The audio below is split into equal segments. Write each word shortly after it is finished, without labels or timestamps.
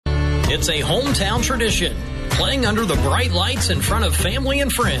It's a hometown tradition, playing under the bright lights in front of family and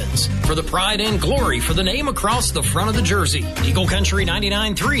friends for the pride and glory for the name across the front of the jersey. Eagle Country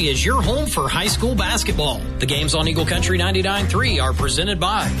 99.3 is your home for high school basketball. The games on Eagle Country 99.3 are presented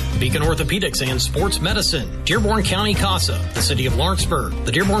by Beacon Orthopedics and Sports Medicine, Dearborn County CASA, the City of Lawrenceburg,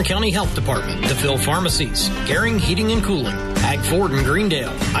 the Dearborn County Health Department, DePhil Pharmacies, Gehring Heating and Cooling, Ag Ford in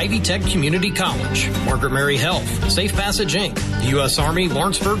Greendale, Ivy Tech Community College, Margaret Mary Health, Safe Passage Inc., the U.S. Army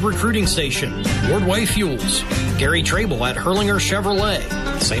Lawrenceburg Recruiting Station, Wardway Fuels, Gary Trable at Hurlinger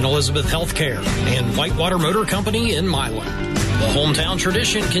Chevrolet, St. Elizabeth Healthcare, and Whitewater Motor Company in Milan. The hometown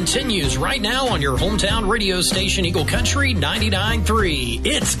tradition continues right now on your hometown radio station, Eagle Country 99.3.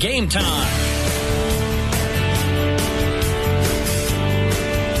 It's game time.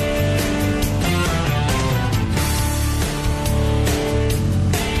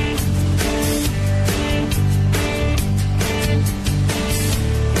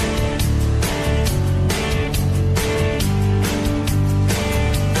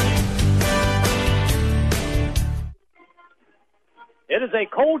 It is a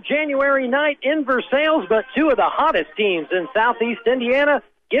cold January night in Versailles, but two of the hottest teams in Southeast Indiana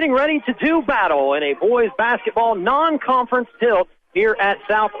getting ready to do battle in a boys basketball non-conference tilt here at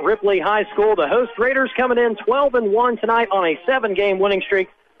South Ripley High School. The host Raiders coming in 12-1 tonight on a 7-game winning streak,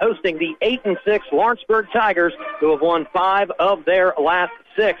 hosting the 8-6 Lawrenceburg Tigers, who have won 5 of their last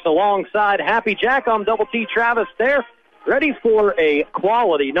 6. Alongside Happy Jack, I'm Double T Travis there, ready for a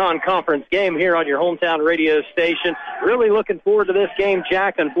quality non-conference game here on your hometown radio station. Really looking forward to this game,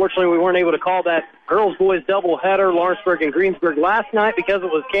 Jack. Unfortunately, we weren't able to call that girls-boys doubleheader, Lawrenceburg and Greensburg, last night because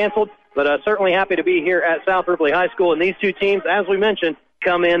it was canceled. But certainly happy to be here at South Ripley High School. And these two teams, as we mentioned,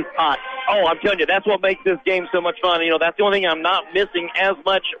 come in hot. Oh, I'm telling you, that's what makes this game so much fun. You know, that's the only thing I'm not missing as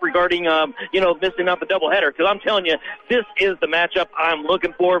much regarding, missing out the doubleheader. Because I'm telling you, this is the matchup I'm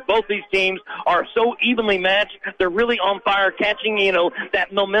looking for. Both these teams are so evenly matched. They're really on fire, catching,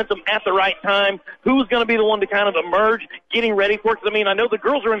 that momentum at the right time. Who's going to be the one to kind of emerge, getting ready for it? Because, I know the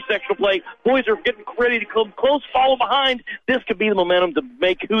girls are in sectional play. Boys are getting ready to come close, follow behind. This could be the momentum to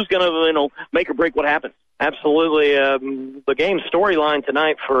make who's going to, make or break what happens. Absolutely. The game storyline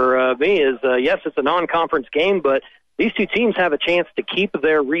tonight for me is, yes, it's a non-conference game, but these two teams have a chance to keep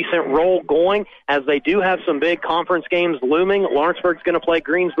their recent roll going, as they do have some big conference games looming. Lawrenceburg's going to play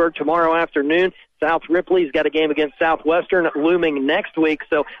Greensburg tomorrow afternoon. South Ripley's got a game against Southwestern looming next week.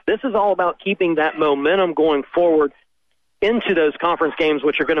 So this is all about keeping that momentum going forward into those conference games,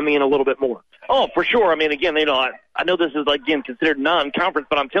 which are going to mean a little bit more. Oh, for sure. Again, I know this is, again, considered non-conference,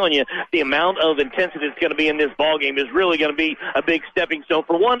 but I'm telling you, the amount of intensity that's going to be in this ball game is really going to be a big stepping stone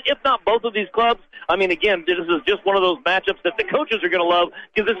for one, if not both of these clubs. Again, this is just one of those matchups that the coaches are going to love,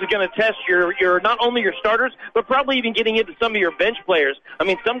 because this is going to test your not only your starters, but probably even getting into some of your bench players.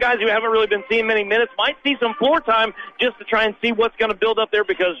 Some guys who haven't really been seeing many minutes might see some floor time just to try and see what's going to build up there,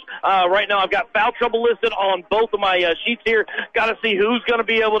 because right now I've got foul trouble listed on both of my sheets here. Got to see who's going to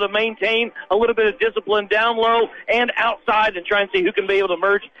be able to maintain a little bit of discipline down low and outside, and try and see who can be able to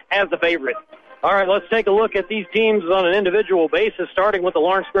emerge as the favorite. All right, let's take a look at these teams on an individual basis, starting with the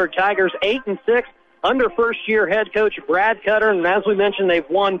Lawrenceburg Tigers, 8-6, under first-year head coach Brad Cutter. And as we mentioned, they've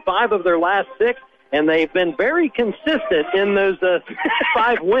won 5 of their last 6, and they've been very consistent in those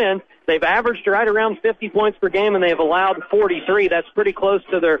 5 wins. They've averaged right around 50 points per game, and they've allowed 43. That's pretty close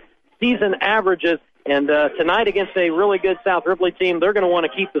to their season averages. And tonight against a really good South Ripley team, they're going to want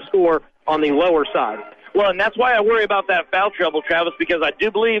to keep the score on the lower side. Well, and that's why I worry about that foul trouble, Travis, because I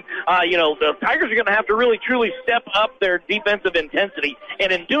do believe, the Tigers are going to have to really, truly step up their defensive intensity.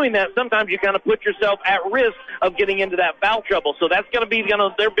 And in doing that, sometimes you kind of put yourself at risk of getting into that foul trouble. So that's going to be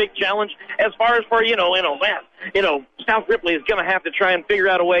their big challenge as far as for, South Ripley is going to have to try and figure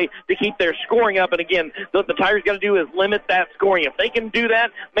out a way to keep their scoring up. And again, what the Tigers got to do is limit that scoring. If they can do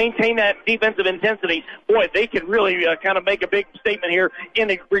that, maintain that defensive intensity, boy, they can really kind of make a big statement here in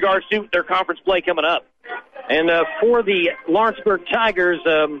regards to their conference play coming up. And for the Lawrenceburg Tigers,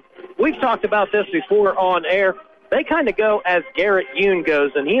 we've talked about this before on air. They kind of go as Garrett Yoon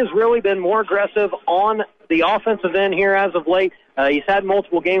goes, and he has really been more aggressive on the offensive end here as of late. He's had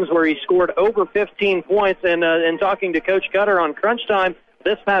multiple games where he scored over 15 points, and in talking to Coach Cutter on Crunch Time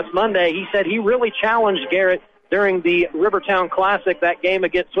this past Monday, he said he really challenged Garrett during the Rivertown Classic, that game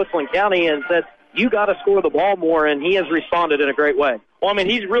against Switzerland County, and said, you got to score the ball more, and he has responded in a great way. Well,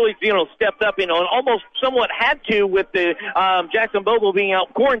 he's really, stepped up, and almost somewhat had to with the Jackson Bobo being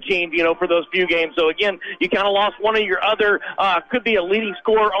out quarantined, for those few games. So, again, you kind of lost one of your other, could be a leading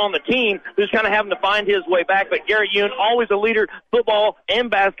scorer on the team who's kind of having to find his way back. But Garrett Yoon, always a leader, football and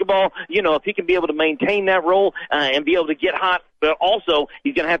basketball. If he can be able to maintain that role and be able to get hot but also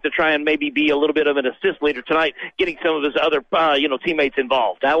he's going to have to try and maybe be a little bit of an assist leader tonight, getting some of his other, teammates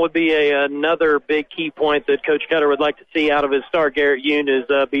involved. That would be another big key point that Coach Cutter would like to see out of his star, Garrett Yoon,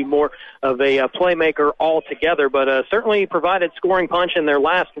 is be more of a playmaker altogether. But certainly he provided scoring punch in their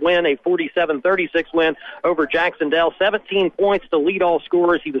last win, a 47-36 win over Jacksonville. 17 points to lead all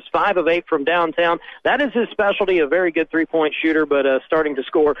scorers. He was 5 of 8 from downtown. That is his specialty, a very good three-point shooter, but starting to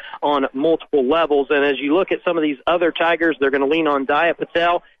score on multiple levels. And as you look at some of these other Tigers, they're going to lean on Daya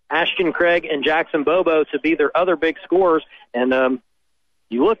Patel, Ashton Craig, and Jackson Bobo to be their other big scorers. And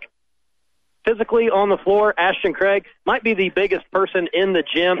you look physically on the floor, Ashton Craig might be the biggest person in the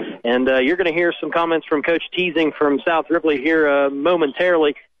gym, and you're going to hear some comments from Coach Teasing from South Ripley here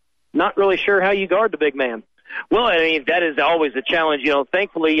momentarily. Not really sure how you guard the big man. Well, I mean, that is always a challenge.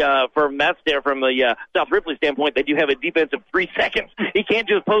 Thankfully, from the South Ripley standpoint, they do have a defense of 3 seconds. He can't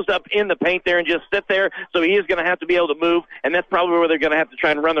just post up in the paint there and just sit there, so he is going to have to be able to move, and that's probably where they're going to have to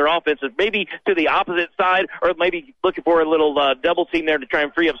try and run their offenses, maybe to the opposite side, or maybe looking for a little double team there to try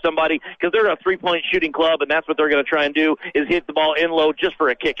and free up somebody, because they're a three-point shooting club, and that's what they're going to try and do, is hit the ball in low just for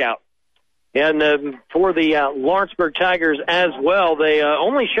a kick out. And for the Lawrenceburg Tigers as well, they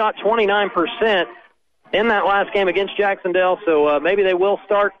only shot 29% in that last game against Jacksonville, so maybe they will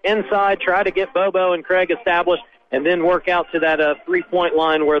start inside, try to get Bobo and Craig established, and then work out to that three-point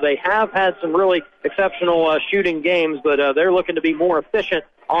line where they have had some really exceptional shooting games, but they're looking to be more efficient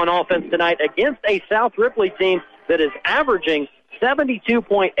on offense tonight against a South Ripley team that is averaging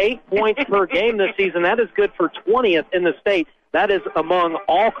 72.8 points per game this season. That is good for 20th in the state. That is among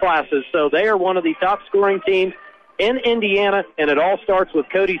all classes, so they are one of the top-scoring teams in Indiana, and it all starts with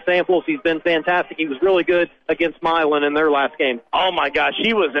Cody Samples. He's been fantastic. He was really good against Milan in their last game. Oh, my gosh.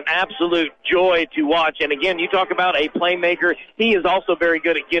 He was an absolute joy to watch. And, again, you talk about a playmaker. He is also very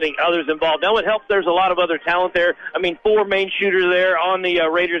good at getting others involved. Now, it helps there's a lot of other talent there. I mean, 4 main shooters there on the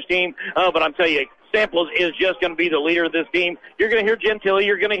Raiders team. But I'm telling you, Samples is just going to be the leader of this team. You're going to hear Gentile.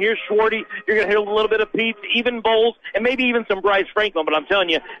 You're going to hear Schwarty. You're going to hear a little bit of Pete, even Bowles, and maybe even some Bryce Franklin. But I'm telling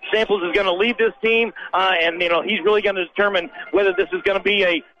you, Samples is going to lead this team, and, he's really going to determine whether this is going to be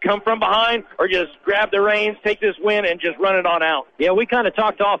a come from behind or just grab the reins, take this win, and just run it on out. Yeah, we kind of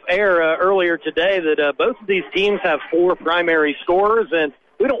talked off air earlier today that both of these teams have 4 primary scorers, and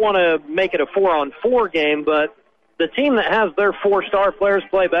we don't want to make it a 4-on-4 game, but the team that has their 4-star players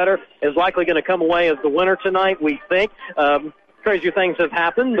play better is likely going to come away as the winner tonight, we think. Crazier things have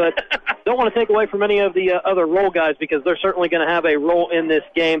happened, but don't want to take away from any of the other role guys because they're certainly going to have a role in this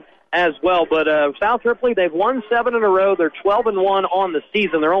game as well. But South Ripley, they've won 7 in a row. They're 12-1 on the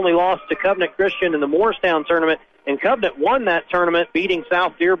season. Their only loss to Covenant Christian in the Morristown tournament, and Covenant won that tournament, beating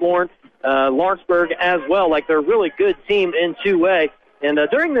South Dearborn, Lawrenceburg as well. Like, they're a really good team in 2A. And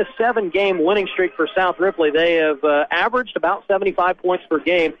during this 7-game winning streak for South Ripley, they have averaged about 75 points per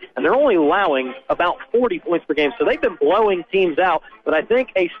game, and they're only allowing about 40 points per game. So they've been blowing teams out, but I think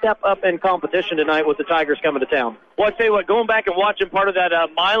a step up in competition tonight with the Tigers coming to town. Well, I tell you what, going back and watching part of that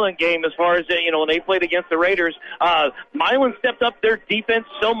Milan game as far as, when they played against the Raiders, Milan stepped up their defense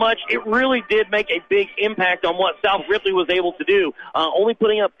so much, it really did make a big impact on what South Ripley was able to do. Only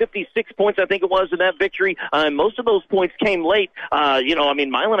putting up 56 points, I think it was, in that victory. Most of those points came late.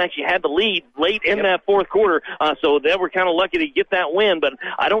 Milan actually had the lead late in that fourth quarter, so they were kind of lucky to get that win. But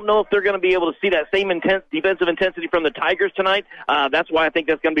I don't know if they're going to be able to see that same defensive intensity from the Tigers tonight. That's why I think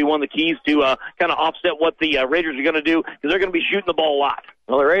that's going to be one of the keys to kind of offset what the Raiders are going to do, because they're going to be shooting the ball a lot.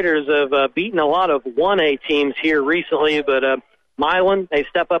 Well, the Raiders have beaten a lot of 1A teams here recently, but Milan, they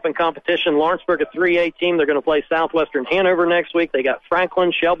step up in competition. Lawrenceburg, a 3A team. They're going to play Southwestern Hanover next week. They got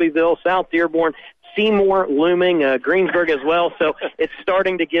Franklin, Shelbyville, South Dearborn, Seymour looming, Greensburg as well. So it's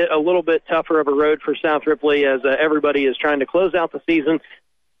starting to get a little bit tougher of a road for South Ripley as everybody is trying to close out the season,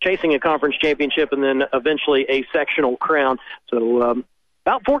 chasing a conference championship and then eventually a sectional crown. So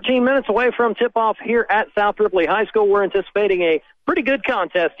about 14 minutes away from tip-off here at South Ripley High School. We're anticipating a pretty good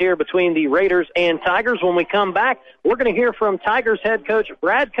contest here between the Raiders and Tigers. When we come back, we're going to hear from Tigers head coach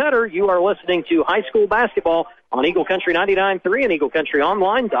Brad Cutter. You are listening to high school basketball on Eagle Country 99.3 and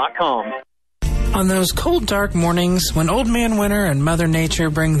EagleCountryOnline.com. On those cold, dark mornings when Old Man Winter and Mother Nature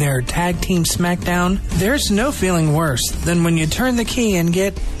bring their tag team smackdown, there's no feeling worse than when you turn the key and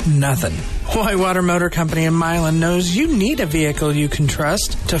get nothing. Whitewater Motor Company in Milan knows you need a vehicle you can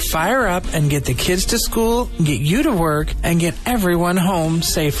trust to fire up and get the kids to school, get you to work, and get everyone home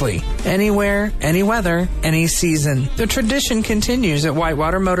safely. Anywhere, any weather, any season. The tradition continues at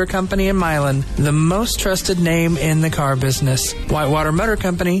Whitewater Motor Company in Milan, the most trusted name in the car business.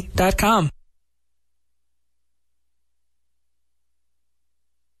 WhitewaterMotorCompany.com.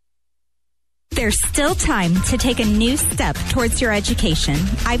 There's still time to take a new step towards your education.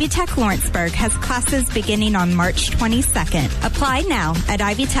 Ivy Tech Lawrenceburg has classes beginning on March 22nd. Apply now at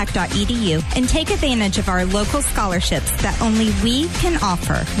ivytech.edu and take advantage of our local scholarships that only we can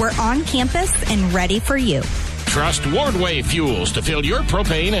offer. We're on campus and ready for you. Trust Wardway Fuels to fill your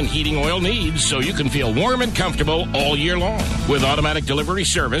propane and heating oil needs so you can feel warm and comfortable all year long. With automatic delivery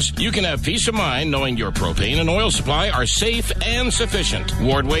service, you can have peace of mind knowing your propane and oil supply are safe and sufficient.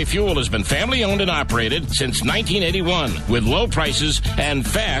 Wardway Fuel has been family owned and operated since 1981 with low prices and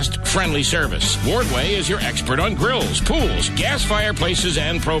fast, friendly service. Wardway is your expert on grills, pools, gas fireplaces,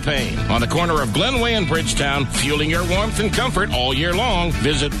 and propane. On the corner of Glenway and Bridgetown, fueling your warmth and comfort all year long.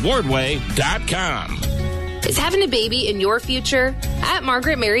 Visit wardway.com. Is having a baby in your future? At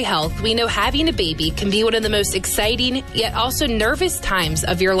Margaret Mary Health, we know having a baby can be one of the most exciting yet also nervous times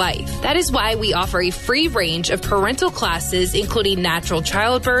of your life. That is why we offer a free range of parental classes, including natural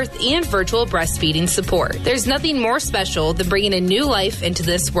childbirth and virtual breastfeeding support. There's nothing more special than bringing a new life into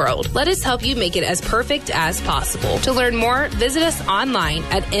this world. Let us help you make it as perfect as possible. To learn more, visit us online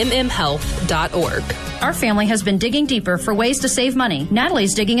at mmhealth.org. Our family has been digging deeper for ways to save money.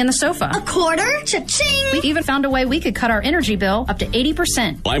 Natalie's digging in the sofa. A quarter? Cha-ching! We even found a way we could cut our energy bill up to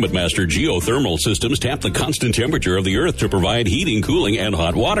 80%. Climate Master geothermal systems tap the constant temperature of the earth to provide heating, cooling, and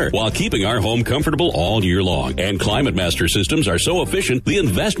hot water while keeping our home comfortable all year long. And Climate Master systems are so efficient, the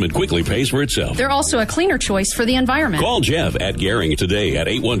investment quickly pays for itself. They're also a cleaner choice for the environment. Call Jeff at Gehring today at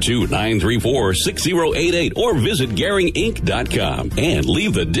 812-934-6088 or visit GehringInc.com and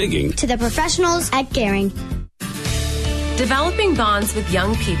leave the digging to the professionals at Gehring. Developing bonds with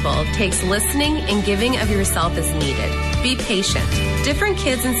young people takes listening and giving of yourself as needed. Be patient. Different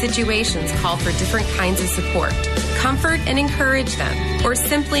kids and situations call for different kinds of support. Comfort and encourage them, or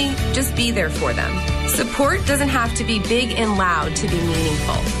simply just be there for them. Support doesn't have to be big and loud to be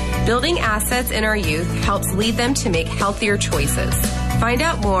meaningful. Building assets in our youth helps lead them to make healthier choices. Find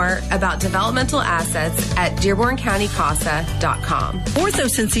out more about developmental assets at DearbornCountyCASA.com.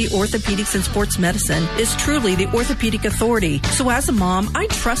 OrthoCincy Orthopedics and Sports Medicine is truly the orthopedic authority. So as a mom, I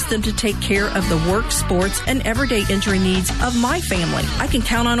trust them to take care of the work, sports, and everyday injury needs of my family. I can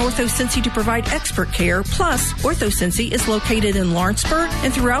count on OrthoCincy to provide expert care. Plus, OrthoCincy is located in Lawrenceburg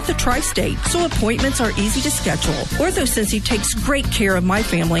and throughout the tri-state, so appointments are easy to schedule. OrthoCincy takes great care of my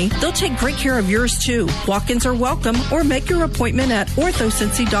family. They'll take great care of yours too. Walk-ins are welcome, or make your appointment at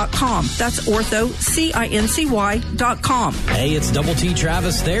orthocincy.com. That's orthocincy.com. Hey, it's Double T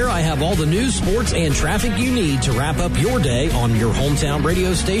Travis there. I have all the news, sports, and traffic you need to wrap up your day on your hometown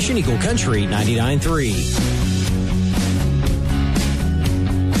radio station, Eagle Country 99.3.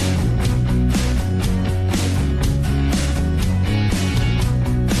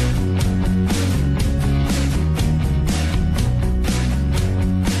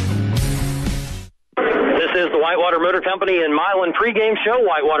 Whitewater Motor Company and Milan pregame show.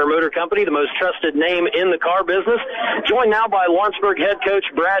 Whitewater Motor Company, the most trusted name in the car business. Joined now by Lawrenceburg head coach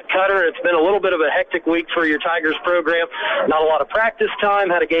Brad Cutter. It's been a little bit of a hectic week for your Tigers program. Not a lot of practice time.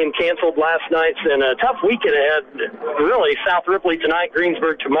 Had a game canceled last night, and a tough weekend ahead. Really, South Ripley tonight,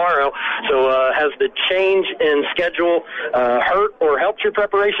 Greensburg tomorrow. So has the change in schedule hurt or helped your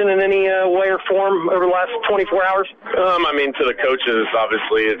preparation in any way or form over the last 24 hours? I mean, to the coaches,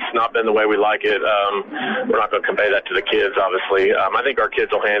 obviously, it's not been the way we like it. We're not going to convey that to the kids, obviously. I think our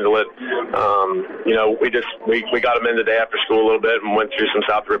kids will handle it. We got them in the day after school a little bit and went through some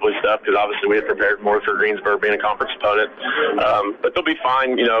South Ripley stuff because obviously we had prepared more for Greensburg being a conference opponent. But they'll be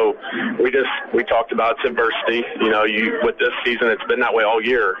fine. We talked about it's adversity. With this season, it's been that way all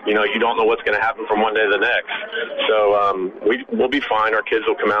year. You don't know what's going to happen from one day to the next. So we'll be fine. Our kids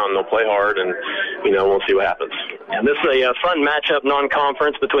will come out and they'll play hard, and we'll see what happens. And this is a fun matchup,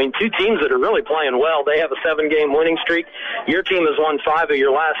 non-conference, between two teams that are really playing well. They have a 7-game winning streak. Your team has won 5 of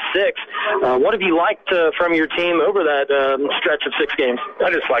your last 6. What have you liked from your team over that stretch of 6 games?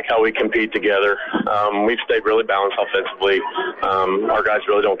 I just like how we compete together. We've stayed really balanced offensively. Our guys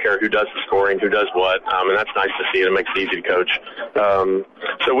really don't care who does the scoring, who does what, and that's nice to see, and it makes it easy to coach.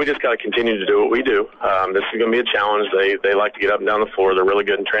 So we just got to continue to do what we do. This is going to be a challenge. They like to get up and down the floor. They're really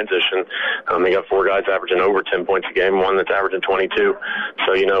good in transition. They got 4 guys averaging over 10 points a game, 1 that's averaging 22.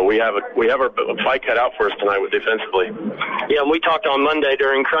 So, we have our fight cut out for us tonight with defensively. Yeah, and we talked on Monday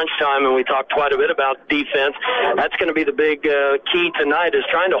during crunch time, and we talked quite a bit about defense. That's going to be the big key tonight, is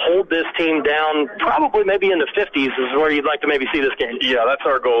trying to hold this team down, probably maybe in the 50s is where you'd like to maybe see this game. Yeah, that's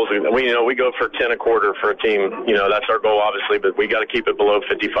our goal. We go for 10 a quarter for a team. That's our goal, obviously, but we got to keep it below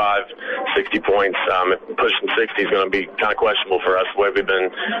 50 55, 60 points. Pushing 60 is going to be kind of questionable for us, the way we've been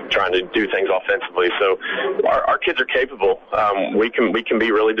trying to do things offensively. So our kids are capable. We can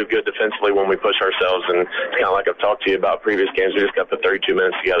be really good defensively when we push ourselves, and it's kind of like I've talked to you about previous games. We just got the 32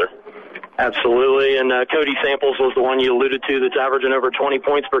 minutes together. Absolutely, and Cody Samples was the one you alluded to that's averaging over 20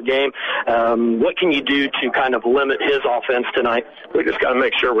 points per game. What can you do to kind of limit his offense tonight? We just got to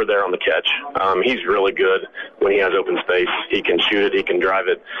make sure we're there on the catch. He's really good when he has open space. He can shoot it, he can drive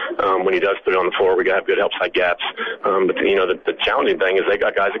it. When he does put it on the floor, we got to have good help side gaps. But, the challenging thing is they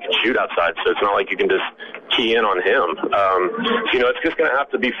got guys that can shoot outside, so it's not like you can just key in on him. It's just going to have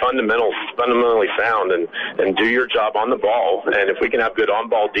to be fundamentally sound and do your job on the ball. And if we can have good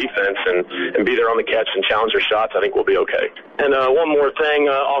on-ball defense and be there on the catch and challenge their shots, I think we'll be okay. And one more thing,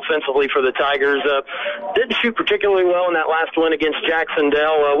 offensively for the Tigers, didn't shoot particularly well in that last win against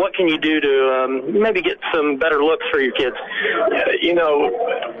Jacksonville. What can you do to maybe get some better looks for your kids?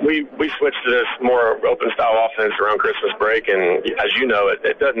 We switched to this more open-style offense around Christmas break, and as you know,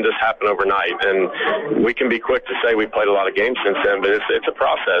 it doesn't just happen overnight. And we can be quick to say we played a lot of games since then, but it's a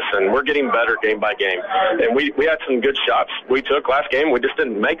process, and we're getting better game by game. And we had some good shots we took last game. We just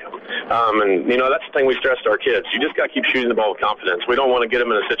didn't make them. That's the thing we stress to our kids. You just got to keep shooting the ball with confidence. We don't want to get them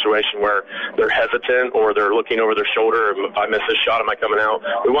in a situation where they're hesitant or they're looking over their shoulder. If I miss this shot, am I coming out?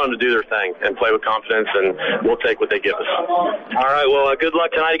 We want them to do their thing and play with confidence, and we'll take what they give us. All right, well, good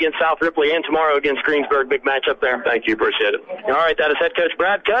luck tonight against South Ripley and tomorrow against Greensburg. Big match up there. Thank you. Appreciate it. All right, that is head coach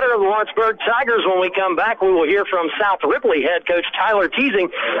Brad Cutter of the Lawrenceburg Tigers. When we come back, we will hear from South Ripley head coach Tyler Teasing.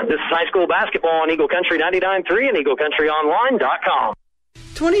 This is high school basketball on Eagle Country 99.3 and EagleCountryOnline.com.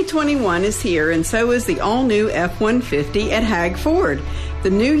 2021 is here, and so is the all-new F-150 at Hag Ford. The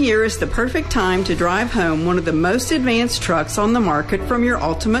new year is the perfect time to drive home one of the most advanced trucks on the market from your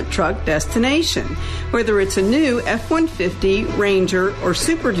ultimate truck destination. Whether it's a new F-150, Ranger, or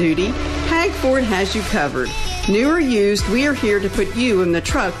Super Duty, Hag Ford has you covered. New or used, we are here to put you in the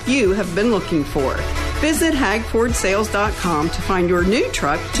truck you have been looking for. Visit HagFordSales.com to find your new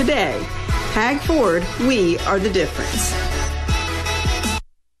truck today. Hag Ford, we are the difference.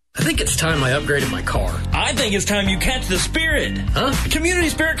 I think it's time I upgraded my car. I think it's time you catch the spirit. Huh? Community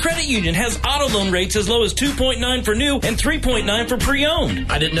Spirit Credit Union has auto loan rates as low as 2.9 for new and 3.9 for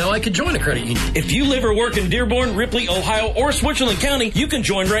pre-owned. I didn't know I could join a credit union. If you live or work in Dearborn, Ripley, Ohio, or Switzerland County, you can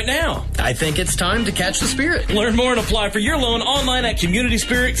join right now. I think it's time to catch the spirit. Learn more and apply for your loan online at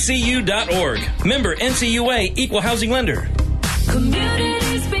communityspiritcu.org. Member NCUA, Equal Housing Lender.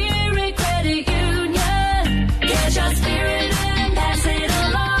 Community Spirit Credit Union. Get your spirit and pass it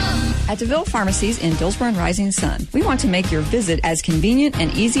along. At DeVille Pharmacies in Dillsboro and Rising Sun, we want to make your visit as convenient and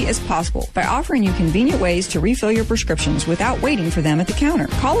easy as possible by offering you convenient ways to refill your prescriptions without waiting for them at the counter.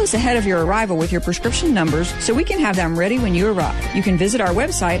 Call us ahead of your arrival with your prescription numbers so we can have them ready when you arrive. You can visit our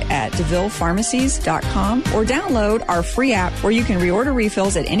website at DeVillePharmacies.com or download our free app where you can reorder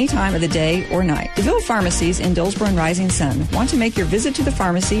refills at any time of the day or night. DeVille Pharmacies in Dillsboro and Rising Sun want to make your visit to the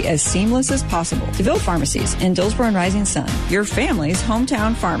pharmacy as seamless as possible. DeVille Pharmacies in Dillsboro and Rising Sun, your family's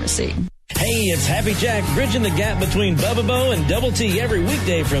hometown pharmacy. Hey, it's Happy Jack bridging the gap between Bubba Bo and Double T every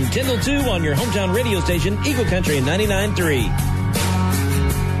weekday from 10 till 2 on your hometown radio station, Eagle Country 99.3.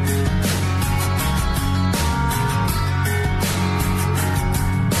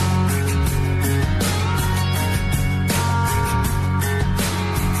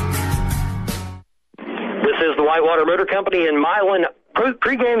 This is the Whitewater Motor Company in Milan.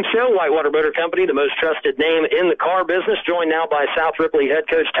 Pre-game show, Whitewater Motor Company, the most trusted name in the car business, joined now by South Ripley head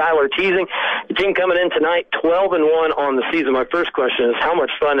coach Tyler Teasing. The team coming in tonight 12-1 on the season. My first question is, how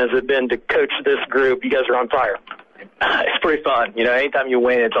much fun has it been to coach this group? You guys are on fire. It's pretty fun. Anytime you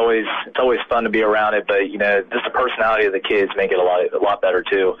win, it's always fun to be around it. But just the personality of the kids make it a lot better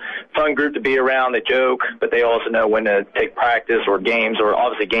too. Fun group to be around. They joke, but they also know when to take practice or games, or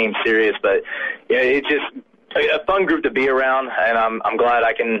obviously games serious. But it's just a fun group to be around, and I'm glad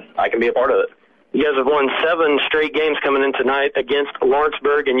I can be a part of it. You guys have won 7 straight games coming in tonight against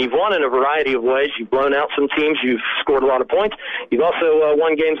Lawrenceburg, and you've won in a variety of ways. You've blown out some teams. You've scored a lot of points. You've also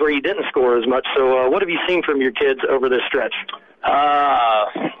won games where you didn't score as much. So what have you seen from your kids over this stretch?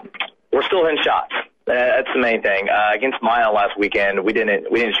 We're still hitting shots. That's the main thing. Against Maya last weekend, we didn't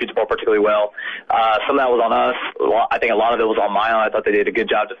shoot the ball particularly well. Some of that was on us. I think a lot of it was on Maya. I thought they did a good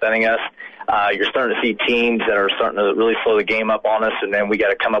job defending us. You're starting to see teams that are starting to really slow the game up on us, and then we got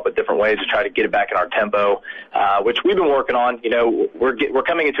to come up with different ways to try to get it back in our tempo, which we've been working on. We're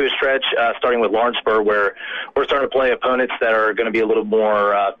coming into a stretch, starting with Lawrenceburg, where we're starting to play opponents that are going to be a little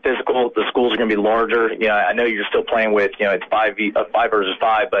more physical. The schools are going to be larger. I know you're still playing with, it's 5 versus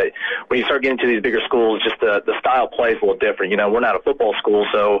 5, but when you start getting to these bigger schools, schools, just the style of play is a little different. We're not a football school,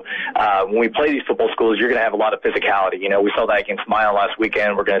 so when we play these football schools, you're going to have a lot of physicality. We saw that against Milan last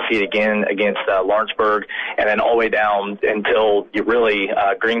weekend. We're going to see it again against Lawrenceburg, and then all the way down until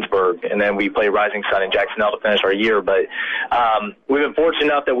Greensburg, and then we play Rising Sun and Jacksonville to finish our year. But we've been fortunate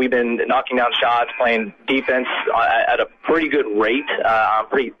enough that we've been knocking down shots, playing defense at a pretty good rate. I'm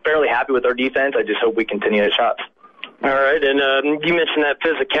fairly happy with our defense. I just hope we continue to shots. All right, and you mentioned that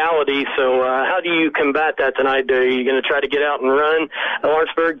physicality, so how do you combat that tonight? Are you going to try to get out and run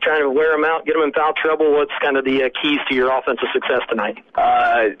Lawrenceburg, trying to wear them out, get them in foul trouble? What's kind of the keys to your offensive success tonight?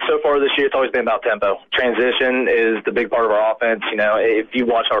 So far this year, it's always been about tempo. Transition is the big part of our offense. If you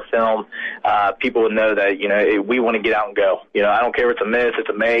watch our film, people would know that, we want to get out and go. I don't care if it's a miss, it's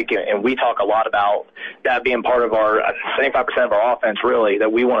a make, and we talk a lot about that being part of our 75% of our offense, really,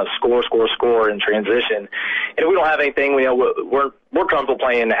 that we want to score in transition. And if we don't have anything, we're comfortable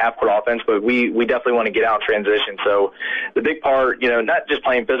playing the half-court offense, but we definitely want to get out in transition. So the big part, not just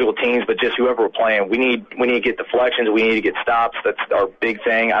playing physical teams, but just whoever we're playing, we need to get deflections, we need to get stops. That's our big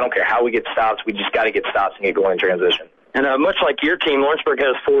thing. I don't care how we get stops, we just got to get stops and get going in transition. And much like your team, Lawrenceburg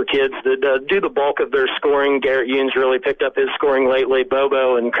has 4 kids that do the bulk of their scoring. Garrett Youn's really picked up his scoring lately.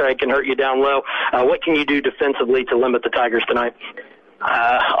 Bobo and Craig can hurt you down low. What can you do defensively to limit the Tigers tonight?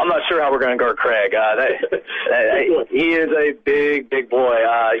 I'm not sure how we're going to guard Craig. He is a big, big boy.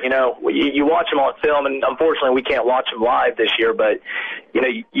 You watch him on film, and unfortunately we can't watch him live this year, but,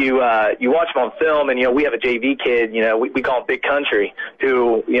 you watch him on film, and, we have a JV kid, we call him Big Country,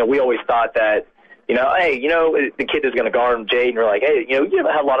 who, we always thought that, the kid is going to guard him, Jade, and we're like, hey, you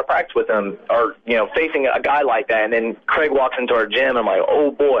haven't had a lot of practice with him, or, facing a guy like that. And then Craig walks into our gym, and I'm like, oh,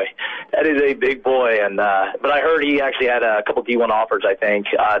 boy, that is a big boy. And but I heard he actually had a couple D1 offers, I think,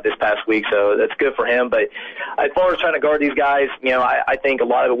 this past week, so that's good for him. But as far as trying to guard these guys, I think a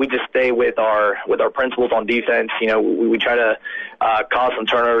lot of it, we just stay with our principles on defense. We try to cause some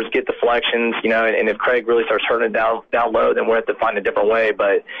turnovers, get deflections, and if Craig really starts turning it down low, then we'll have to find a different way.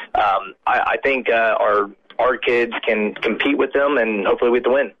 But I think our kids can compete with them, and hopefully we get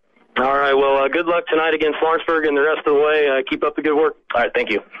the win. All right, well, good luck tonight against Lawrenceburg and the rest of the way. Keep up the good work. All right, thank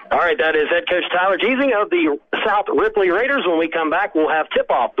you. All right, that is head coach Tyler Giesing of the South Ripley Raiders. When we come back, we'll have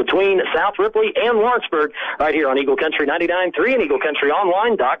tip-off between South Ripley and Lawrenceburg right here on Eagle Country 99.3 and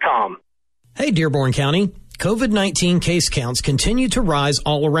EagleCountryOnline.com. Hey, Dearborn County. COVID-19 case counts continue to rise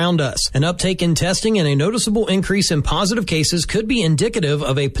all around us. An uptake in testing and a noticeable increase in positive cases could be indicative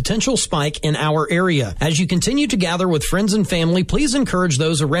of a potential spike in our area. As you continue to gather with friends and family, please encourage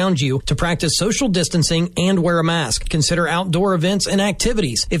those around you to practice social distancing and wear a mask. Consider outdoor events and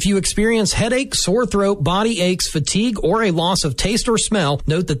activities. If you experience headache, sore throat, body aches, fatigue, or a loss of taste or smell,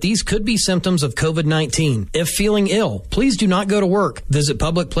 note that these could be symptoms of COVID-19. If feeling ill, please do not go to work, visit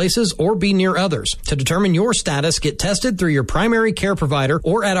public places, or be near others. To determine your status, get tested through your primary care provider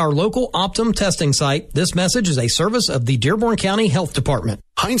or at our local Optum testing site. This message is a service of the Dearborn County Health Department.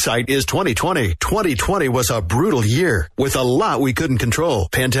 Hindsight is 2020. 2020 was a brutal year with a lot we couldn't control.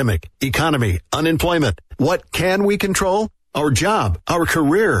 Pandemic, economy, unemployment. What can we control? Our job, our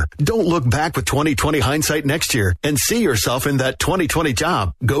career. Don't look back with 2020 hindsight next year and see yourself in that 2020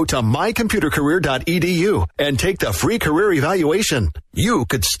 job. Go to mycomputercareer.edu and take the free career evaluation. You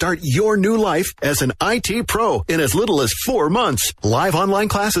could start your new life as an IT pro in as little as 4 months. Live online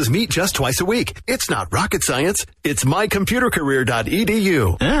classes meet just twice a week. It's not rocket science. It's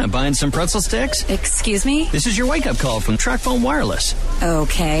mycomputercareer.edu. Buying some pretzel sticks? Excuse me? This is your wake-up call from TracFone Wireless.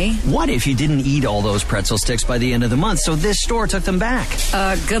 Okay. What if you didn't eat all those pretzel sticks by the end of the month, so this store took them back?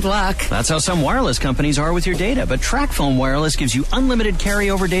 Good luck. That's how some wireless companies are with your data, but TracFone Wireless gives you unlimited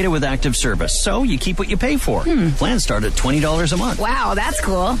carryover data with active service, so you keep what you pay for. Plans start at $20 a month. Wow, that's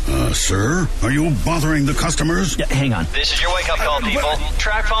cool. Sir, are you bothering the customers? Yeah, hang on. This is your wake-up call, people.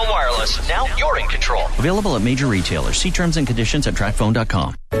 TracFone Wireless. Now you're in control. Available at major retailers. See terms and conditions at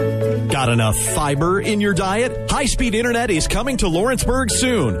TracFone.com. Got enough fiber in your diet? High-speed internet is coming to Lawrenceburg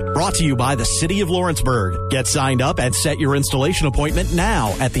soon. Brought to you by the City of Lawrenceburg. Get signed up and set your installation appointment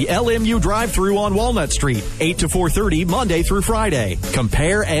now at the LMU drive-thru on Walnut Street, 8 to 4:30, Monday through Friday.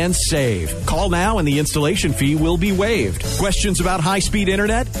 Compare and save. Call now and the installation fee will be waived. Questions about high-speed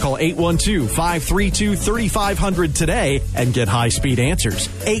internet? Call 812-532-3500 today and get high-speed answers.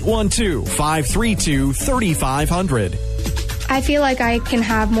 812-532-3500. I feel like I can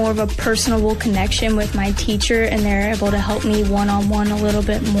have more of a personable connection with my teacher, and they're able to help me one-on-one a little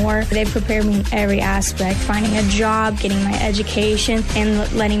bit more. They prepare me in every aspect, finding a job, getting my education, and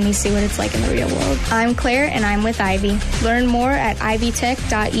letting me see what it's like in the real world. I'm Claire, and I'm with Ivy. Learn more at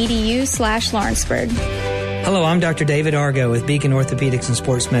ivytech.edu/Lawrenceburg. Hello, I'm Dr. David Argo with Beacon Orthopedics and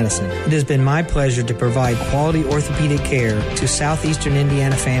Sports Medicine. It has been my pleasure to provide quality orthopedic care to southeastern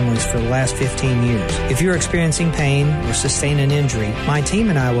Indiana families for the last 15 years. If you're experiencing pain or sustain an injury, my team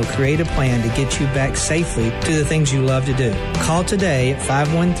and I will create a plan to get you back safely to the things you love to do. Call today at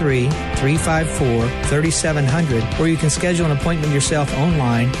 513-354-3700, or you can schedule an appointment yourself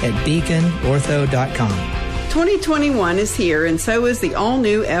online at beaconortho.com. 2021 is here, and so is the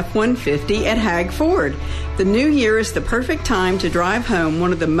all-new F-150 at Hag Ford. The new year is the perfect time to drive home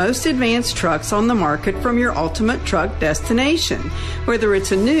one of the most advanced trucks on the market from your ultimate truck destination. Whether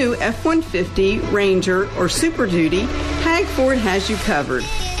it's a new F-150, Ranger, or Super Duty, Hag Ford has you covered.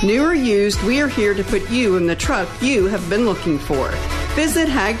 New or used, we are here to put you in the truck you have been looking for. Visit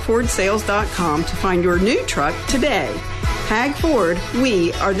HagFordSales.com to find your new truck today. Hag Ford,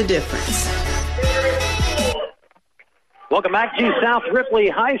 we are the difference. Welcome back to South Ripley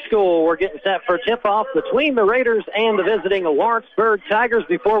High School. We're getting set for tip-off between the Raiders and the visiting Lawrenceburg Tigers.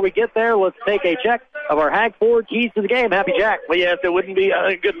 Before we get there, let's take a check of our Hag Ford keys to the game. Happy Jack. Well, yes, it wouldn't be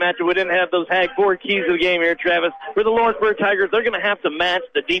a good match if we didn't have those Hag Ford keys to the game here, Travis. For the Lawrenceburg Tigers, they're going to have to match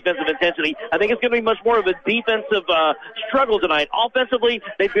the defensive intensity. I think it's going to be much more of a defensive struggle tonight. Offensively,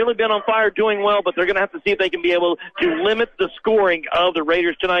 they've really been on fire, doing well, but they're going to have to see if they can be able to limit the scoring of the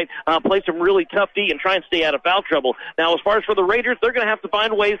Raiders tonight, play some really tough D, and try and stay out of foul trouble. Now, as far as for the Raiders, they're going to have to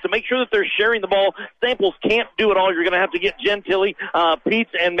find ways to make sure that they're sharing the ball. Samples can't do it all. You're going to have to get Gentile, Peets,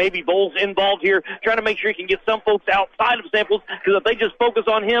 and maybe Bowles involved here, trying to make sure you can get some folks outside of Samples, because if they just focus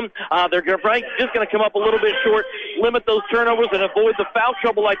on him, they're just going to come up a little bit short, limit those turnovers, and avoid the foul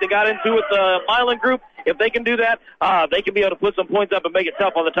trouble like they got into with the Milan group. If they can do that, they can be able to put some points up and make it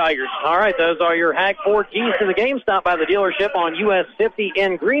tough on the Tigers. All right, those are your Hag Ford keys to the game. Stop by the dealership on US 50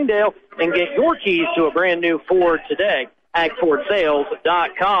 in Greendale and get your keys to a brand new Ford today.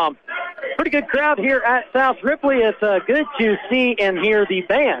 HagFordSales.com. Pretty good crowd here at South Ripley. It's good to see and hear the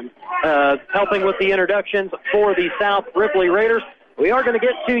band helping with the introductions for the South Ripley Raiders. We are going to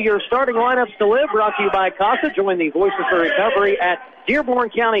get to your starting lineups to live, brought to you by CASA. Join the Voices for Recovery at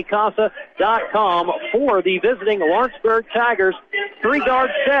DearbornCountyCASA.com for the visiting Lawrenceburg Tigers. 3-guard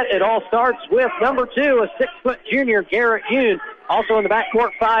set. It all starts with number 2, a 6-foot junior, Garrett Yoon. Also in the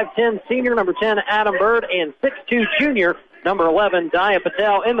backcourt, 5'10" senior, number 10, Adam Bird, and 6'2" junior, number 11, Daya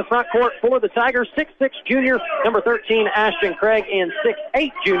Patel. In the front court for the Tigers, 6'6" junior, number 13, Ashton Craig, and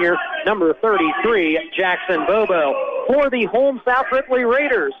 6'8" junior, number 33, Jackson Bobo. For the home South Ripley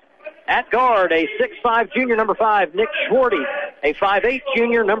Raiders, at guard, a 6'5" junior, number 5, Nick Schwarty, a 5'8"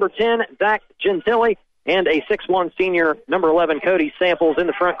 junior, number 10, Zach Gentile, and a 6'1" senior, number 11, Cody Samples. In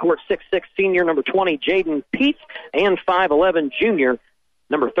the front court, 6'6" senior, number 20, Jaden Peets, and 5'11" junior,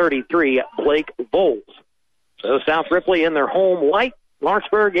 number 33, Blake Bowles. So South Ripley in their home white,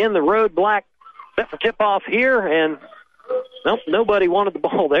 Lawrenceburg in the road black. Set for tip-off here, and nobody wanted the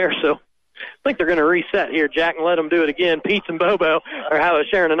ball there, so I think they're going to reset here, Jack, and let them do it again. Peets and Bobo are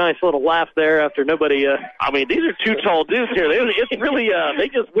sharing a nice little laugh there after nobody. These are two tall dudes here. It's really, they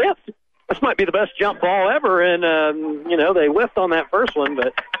just whiffed. This might be the best jump ball ever, and, they whiffed on that first one,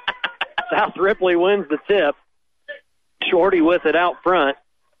 but South Ripley wins the tip. Shorty with it out front.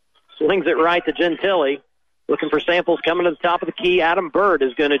 Swings it right to Gentile. Looking for Samples coming to the top of the key. Adam Bird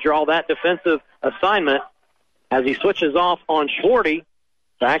is going to draw that defensive assignment as he switches off on Schwarty.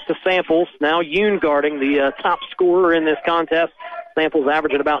 Back to Samples. Now Yoon guarding the top scorer in this contest. Samples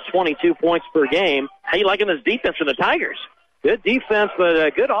averaging about 22 points per game. How you liking this defense for the Tigers? Good defense,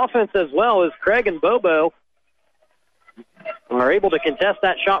 but good offense as well, as Craig and Bobo are able to contest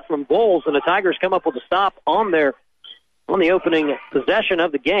that shot from Bowles, and the Tigers come up with a stop on the opening possession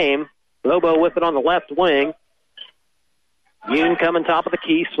of the game. Bobo with it on the left wing. Yoon coming top of the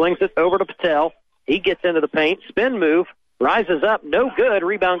key, swings it over to Patel. He gets into the paint, spin move, rises up, no good.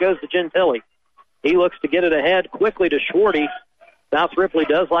 Rebound goes to Gentile. He looks to get it ahead quickly to Schwarty. South Ripley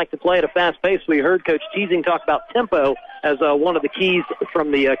does like to play at a fast pace. We heard Coach Teasing talk about tempo as one of the keys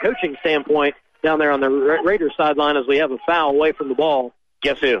from the coaching standpoint down there on the Raiders sideline, as we have a foul away from the ball.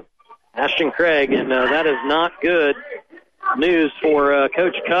 Guess who? Ashton Craig, and that is not good news for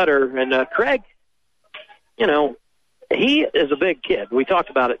Coach Cutter. And Craig, he is a big kid. We talked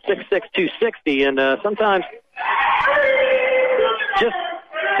about it, 6'6", 260, and sometimes just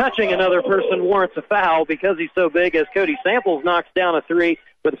touching another person warrants a foul because he's so big, as Cody Samples knocks down a three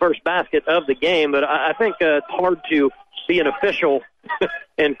for the first basket of the game. But I think it's hard to be an official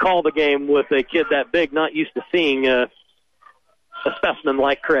and call the game with a kid that big, not used to seeing a specimen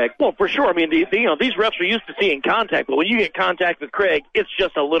like Craig. Well, for sure. I mean, these refs are used to seeing contact, but when you get contact with Craig, it's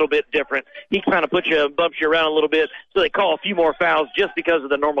just a little bit different. He kind of bumps you around a little bit, so they call a few more fouls just because of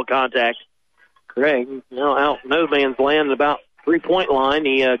the normal contact. Craig now out no man's land at about 3-point line.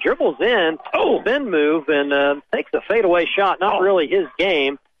 He dribbles in, spin move, and takes a fadeaway shot. Not really his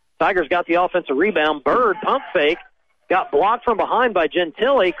game. Tigers got the offensive rebound. Bird pump fake. Got blocked from behind by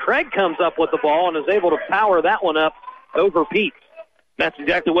Gentile. Craig comes up with the ball and is able to power that one up over Pete. That's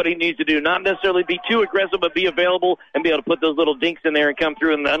exactly what he needs to do. Not necessarily be too aggressive, but be available and be able to put those little dinks in there and come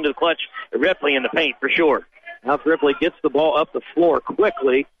through under the clutch. Ripley in the paint for sure. Now Ripley gets the ball up the floor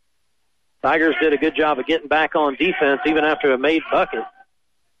quickly. Tigers did a good job of getting back on defense even after a made bucket.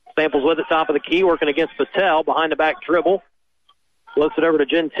 Samples with it, top of the key, working against Patel. Behind the back dribble. Floats it over to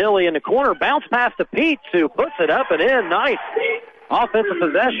Gentile in the corner. Bounce pass to Pete, who puts it up and in. Nice offensive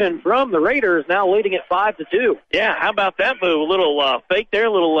possession from the Raiders, now leading at 5-2. Yeah, how about that move? A little fake there,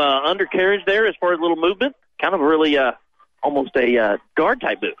 a little undercarriage there as far as little movement. Kind of really almost a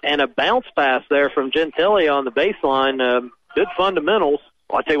guard-type move. And a bounce pass there from Gentile on the baseline. Good fundamentals.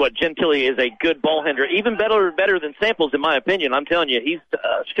 Well, I'll tell you what, Gentile is a good ball handler, even better than Samples, in my opinion. I'm telling you, he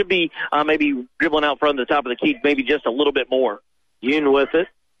should be maybe dribbling out front of the top of the key, maybe just a little bit more. Yoon with it.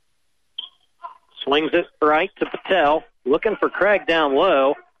 Swings it right to Patel. Looking for Craig down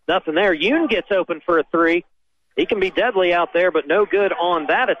low. Nothing there. Yoon gets open for a three. He can be deadly out there, but no good on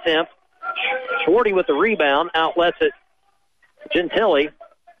that attempt. Schwarty with the rebound. Outlets it. Gentile.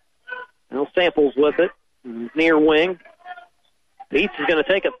 Now Samples with it. Near wing. Peets is going to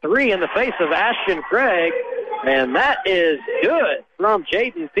take a three in the face of Ashton Craig, and that is good from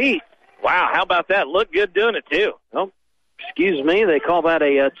Jaden Peets. Wow, how about that? Look good doing it, too. Oh, excuse me, they call that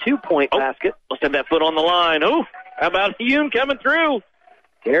a 2-point basket. Let's have that foot on the line. Oh, how about Yoon coming through?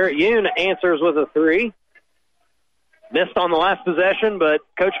 Garrett Yoon answers with a three. Missed on the last possession, but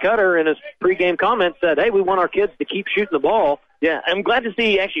Coach Cutter in his pregame comments said, hey, we want our kids to keep shooting the ball. Yeah, I'm glad to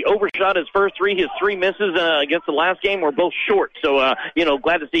see he actually overshot his first three. His three misses against the last game were both short. So,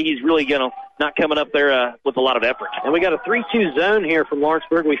 glad to see he's really, not coming up there with a lot of effort. And we got a 3-2 zone here from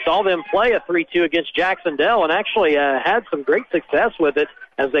Lawrenceburg. We saw them play a 3-2 against Jacksonville and actually had some great success with it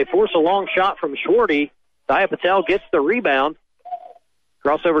as they force a long shot from Schwarty. Dia Patel gets the rebound.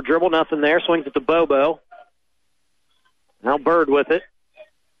 Crossover dribble, nothing there. Swings it to Bobo. Now Bird with it.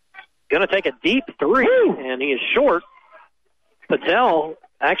 Going to take a deep three, and he is short. Patel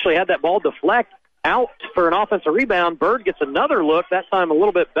actually had that ball deflect out for an offensive rebound. Bird gets another look, that time a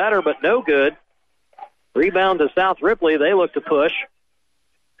little bit better, but no good. Rebound to South Ripley. They look to push.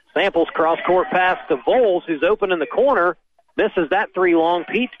 Samples cross-court pass to Voles, who's open in the corner. Misses that three long.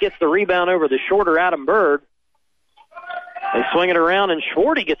 Peets gets the rebound over the shorter Adam Bird. They swing it around, and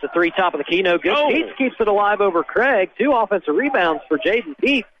Schwarty gets a three top of the key. No good. Peets keeps it alive over Craig. 2 offensive rebounds for Jaden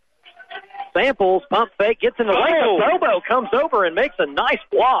Peets. Samples, pump fake, gets in the lane. Bobo comes over and makes a nice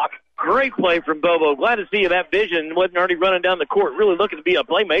block. Great play from Bobo. Glad to see that vision. Wasn't already running down the court. Really looking to be a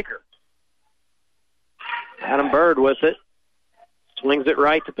playmaker. Adam Bird with it. Swings it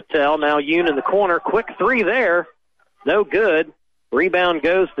right to Patel. Now Yoon in the corner. Quick three there. No good. Rebound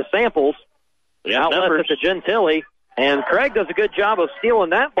goes to Samples. Outlets it to Gentile. And Craig does a good job of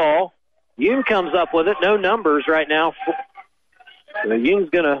stealing that ball. Yoon comes up with it. No numbers right now. So Yoon's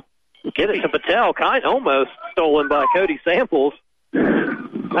going to get it to Patel. Almost stolen by Cody Samples.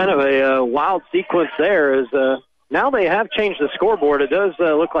 Kind of a wild sequence there. As now they have changed the scoreboard. It does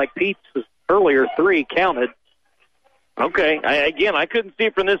look like Pete's earlier three counted. Okay. I couldn't see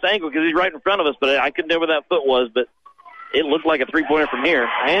it from this angle because he's right in front of us, but I couldn't know where that foot was, but it looked like a three-pointer from here.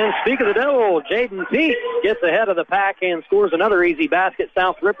 And speak of the devil, Jaden Peets gets ahead of the pack and scores another easy basket.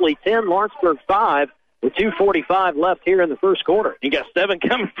 South Ripley 10, Lawrenceburg 5, with 2:45 left here in the first quarter. You got 7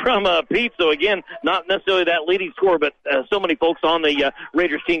 coming from Pete, so again, not necessarily that leading scorer, but so many folks on the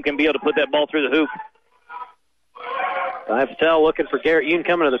Raiders team can be able to put that ball through the hoop. Patel looking for Garrett Yoon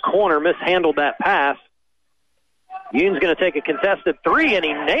coming to the corner, mishandled that pass. Yoon's going to take a contested three, and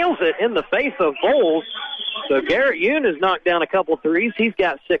he nails it in the face of Voles. So Garrett Yoon has knocked down a couple threes. He's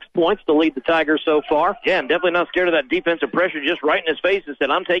got 6 points to lead the Tigers so far. Yeah, I'm definitely not scared of that defensive pressure, just right in his face and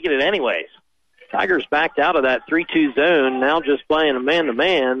said, I'm taking it anyways. Tigers backed out of that 3-2 zone, now just playing a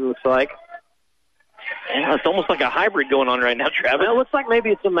man-to-man, looks like. Yeah, it's almost like a hybrid going on right now, Travis. Well, it looks like maybe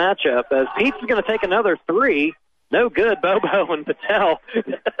it's a matchup, as Pete's is going to take another three. No good, Bobo and Patel.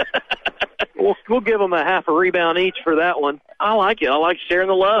 We'll give them a half a rebound each for that one. I like it. I like sharing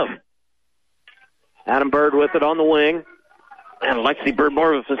the love. Adam Bird with it on the wing. And I'd like to see Bird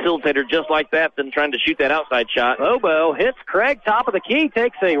more of a facilitator just like that than trying to shoot that outside shot. Bobo hits Craig top of the key,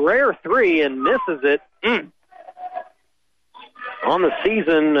 takes a rare three and misses it. On the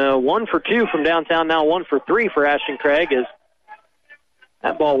season, 1 for 2 from downtown, now 1 for 3 for Ashton Craig, as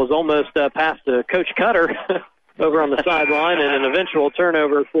that ball was almost passed to Coach Cutter. over on the sideline, and an eventual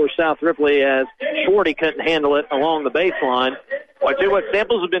turnover for South Ripley as Schwarty couldn't handle it along the baseline. Well, I tell you what,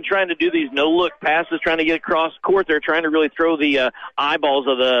 Samples have been trying to do these no-look passes, trying to get across court. They're trying to really throw the eyeballs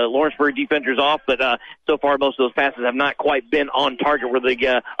of the Lawrenceburg defenders off, but so far most of those passes have not quite been on target where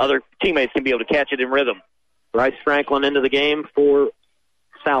the other teammates can be able to catch it in rhythm. Bryce Franklin into the game for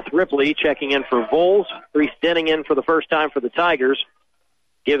South Ripley, checking in for Vols. Reese Denning in for the first time for the Tigers,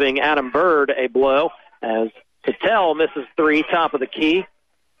 giving Adam Bird a blow as Patel misses three, top of the key.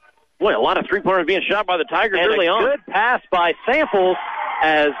 Boy, a lot of three-pointers being shot by the Tigers and early on. Good pass by Samples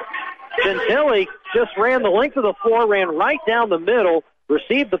as Gentile just ran the length of the floor, ran right down the middle,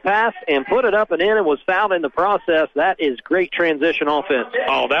 received the pass, and put it up and in and was fouled in the process. That is great transition offense.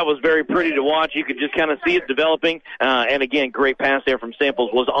 Oh, that was very pretty to watch. You could just kind of see it developing. And, again, great pass there from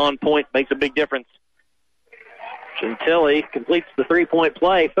Samples. Was on point, makes a big difference. Gentile completes the three-point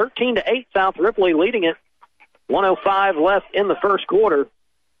play. 13-8, South Ripley leading it. 1:05 left in the first quarter.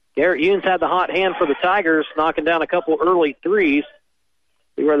 Garrett Younes had the hot hand for the Tigers, knocking down a couple early threes.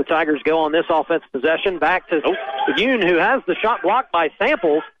 See where the Tigers go on this offensive possession. Back to Youn, who has the shot blocked by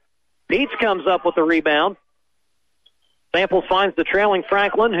Samples. Peets comes up with the rebound. Samples finds the trailing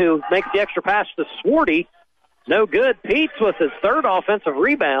Franklin, who makes the extra pass to Schwarty. No good. Peets with his third offensive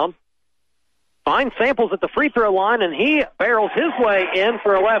rebound. Finds Samples at the free throw line, and he barrels his way in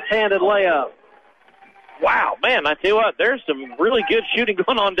for a left-handed layup. Wow, man, I tell you what, there's some really good shooting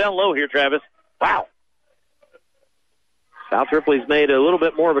going on down low here, Travis. Wow. South Ripley's made a little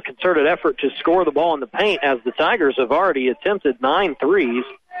bit more of a concerted effort to score the ball in the paint, as the Tigers have already attempted 9 threes.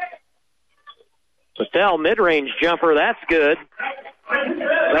 Patel, mid-range jumper, that's good.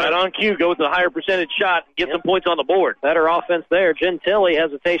 Right on cue, go with the higher percentage shot and get some points on the board. Better offense there. Gentile,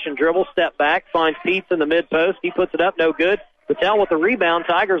 hesitation dribble, step back, finds Peets in the mid-post. He puts it up, no good. Patel with the rebound.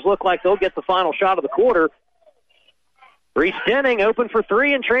 Tigers look like they'll get the final shot of the quarter. Reese Denning open for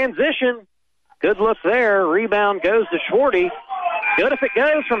three in transition. Good look there. Rebound goes to Schwarty. Good if it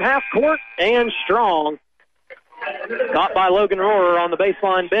goes from half court and strong. Caught by Logan Rohrer on the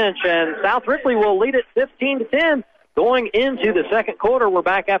baseline bench, and South Ripley will lead it 15-10 going into the second quarter. We're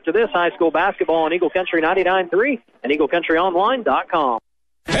back after this. High school basketball on Eagle Country 99.3 and EagleCountryOnline.com.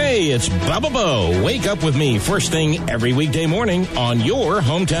 Hey, it's Bubba Bo. Wake up with me first thing every weekday morning on your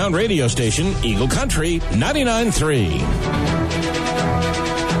hometown radio station, Eagle Country 99.3.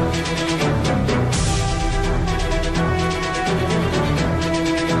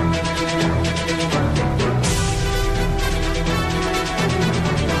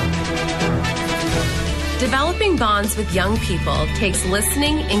 Developing bonds with young people takes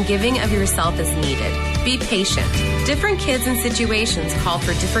listening and giving of yourself as needed. Be patient. Different kids and situations call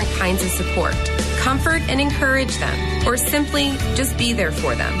for different kinds of support. Comfort and encourage them, or simply just be there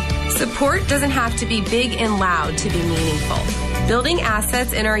for them. Support doesn't have to be big and loud to be meaningful. Building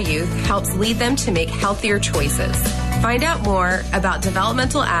assets in our youth helps lead them to make healthier choices. Find out more about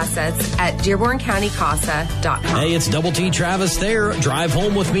developmental assets at DearbornCountyCASA.com. Hey, it's Double T Travis there. Drive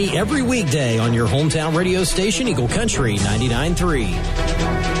home with me every weekday on your hometown radio station, Eagle Country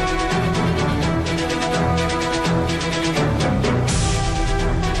 99.3.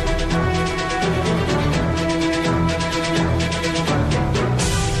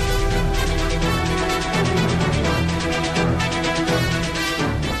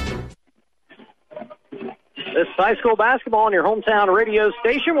 This is high school basketball on your hometown radio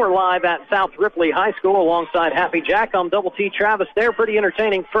station. We're live at South Ripley High School alongside Happy Jack. I'm Double T Travis there. Pretty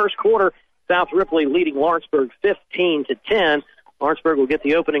entertaining first quarter. South Ripley leading Lawrenceburg 15-10. Lawrenceburg will get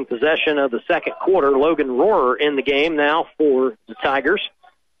the opening possession of the second quarter. Logan Rohrer in the game now for the Tigers.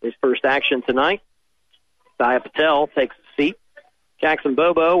 His first action tonight. Dia Patel takes a seat. Jackson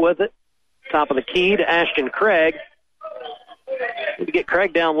Bobo with it. Top of the key to Ashton Craig. Need to get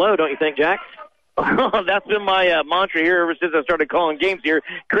Craig down low, don't you think, Jack? That's been my mantra here ever since I started calling games here.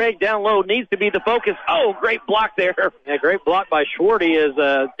 Craig down low needs to be the focus. Oh, great block there. Yeah, great block by Schwarty as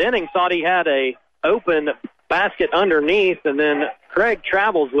Denning thought he had a open basket underneath, and then Craig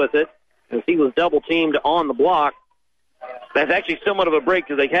travels with it as he was double-teamed on the block. That's actually somewhat of a break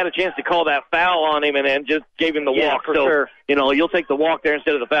because they had a chance to call that foul on him and then just gave him the walk. For sure. You know, you'll take the walk there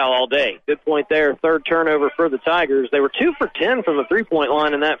instead of the foul all day. Good point there. Third turnover for the Tigers. They were 2 for 10 from the three-point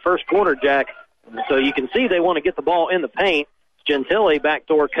line in that first quarter, Jack. So you can see they want to get the ball in the paint. Gentile,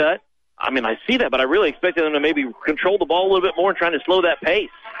 backdoor cut. I mean, I see that, but I really expected them to maybe control the ball a little bit more and trying to slow that pace.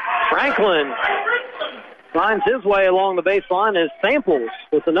 Franklin finds his way along the baseline as Samples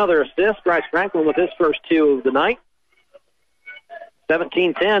with another assist. Bryce Franklin with his first 2 of the night.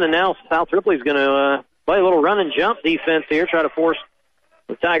 17-10, and now South Ripley's going to play a little run and jump defense here, try to force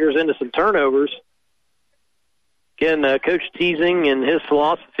the Tigers into some turnovers. Again, Coach Teasing and his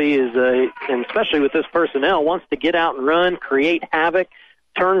philosophy is, and especially with this personnel, wants to get out and run, create havoc,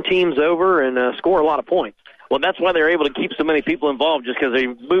 turn teams over, and score a lot of points. Well, that's why they're able to keep so many people involved, just because they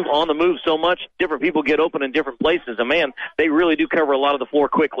move on the move so much. Different people get open in different places. And, man, they really do cover a lot of the floor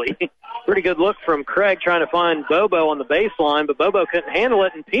quickly. Pretty good look from Craig trying to find Bobo on the baseline, but Bobo couldn't handle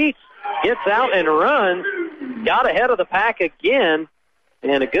it, and Pete gets out and runs, got ahead of the pack again,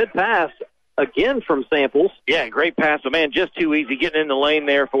 and a good pass again from Samples. Yeah, great pass. But, man, just too easy getting in the lane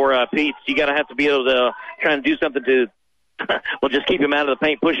there for Pete. You got to have to be able to try and do something to, well, just keep him out of the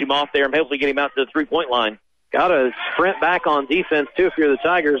paint, push him off there, and hopefully get him out to the three-point line. Got to sprint back on defense, too, if you're the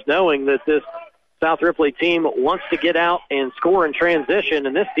Tigers, knowing that this South Ripley team wants to get out and score in transition,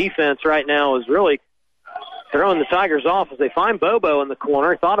 and this defense right now is really throwing the Tigers off as they find Bobo in the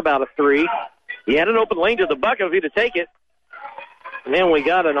corner. He thought about a three. He had an open lane to the bucket if he'd have taken it. And then we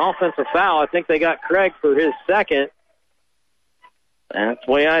got an offensive foul. I think they got Craig for his second. That's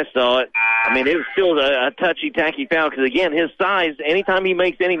the way I saw it. I mean, it was still a touchy-tacky foul because, again, his size, anytime he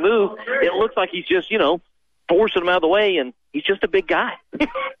makes any move, it looks like he's just, forcing him out of the way, and he's just a big guy.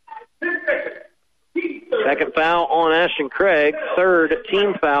 Second foul on Ashton Craig. Third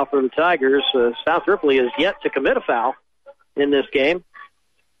team foul for the Tigers. South Ripley is yet to commit a foul in this game.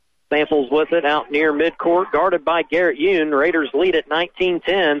 Samples with it out near midcourt, guarded by Garrett Yoon. Raiders lead at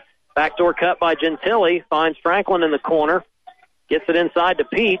 19-10. Backdoor cut by Gentili. Finds Franklin in the corner. Gets it inside to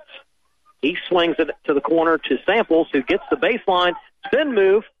Pete. He swings it to the corner to Samples, who gets the baseline. Spin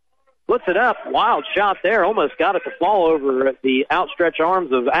move. Puts it up. Wild shot there. Almost got it to fall over the outstretched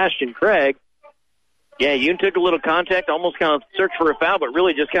arms of Ashton Craig. Yeah, Yoon took a little contact, almost kind of searched for a foul, but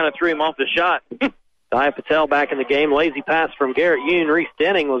really just kind of threw him off the shot. Daya Patel back in the game. Lazy pass from Garrett Yoon. Reese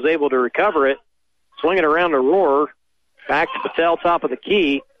Denning was able to recover it. Swing it around to Rohrer. Back to Patel, top of the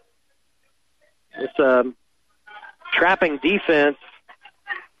key. This trapping defense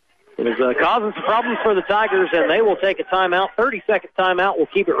is causing some problems for the Tigers, and they will take a timeout. 30-second timeout. We'll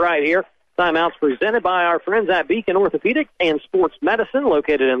keep it right here. Timeouts presented by our friends at Beacon Orthopedics and Sports Medicine,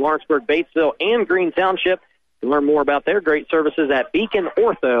 located in Lawrenceburg, Batesville, and Green Township. You can learn more about their great services at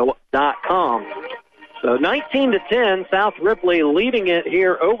beaconortho.com. So 19-10, South Ripley leading it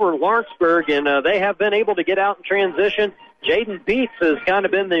here over Lawrenceburg, and they have been able to get out in transition. Jaden Peets has kind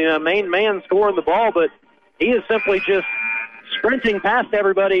of been the main man scoring the ball, but he is simply just sprinting past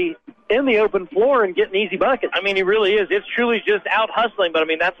everybody in the open floor and getting easy buckets. I mean, he really is. It's truly just out hustling. But, I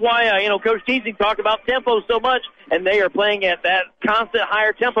mean, that's why, Coach Teasing talked about tempo so much, and they are playing at that constant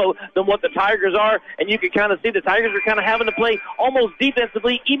higher tempo than what the Tigers are. And you can kind of see the Tigers are kind of having to play almost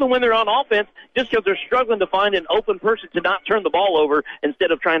defensively, even when they're on offense, just because they're struggling to find an open person to not turn the ball over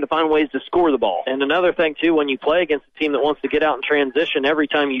instead of trying to find ways to score the ball. And another thing, too, when you play against a team that wants to get out in transition, every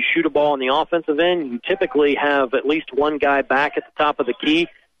time you shoot a ball on the offensive end, you typically have at least one guy back at the top of the key.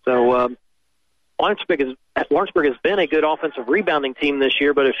 So Lawrenceburg has been a good offensive rebounding team this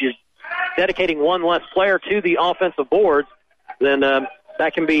year, but if you're dedicating one less player to the offensive boards, then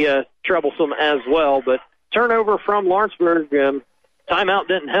that can be troublesome as well. But turnover from Lawrenceburg, timeout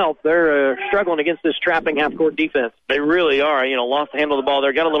didn't help. They're struggling against this trapping half-court defense. They really are. Lost the handle of the ball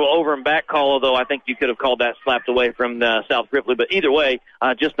there. Got a little over and back call, although I think you could have called that slapped away from South Ripley. But either way,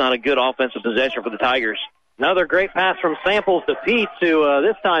 just not a good offensive possession for the Tigers. Another great pass from Samples to Pete, who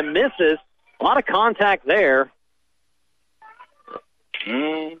this time misses. A lot of contact there.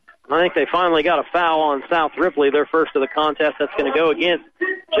 I think they finally got a foul on South Ripley, their first of the contest. That's going to go against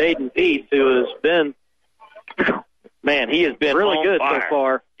Jaden Pete, who has been, man, he has been really good fire so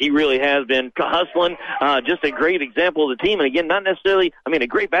far. He really has been hustling. Just a great example of the team. And again, not necessarily, a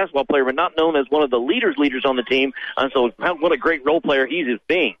great basketball player, but not known as one of the leaders on the team. So what a great role player he's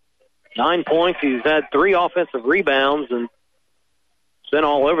being. 9 points. He's had 3 offensive rebounds, and it's been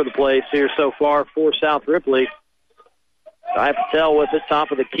all over the place here so far for South Ripley. Daya Patel with it,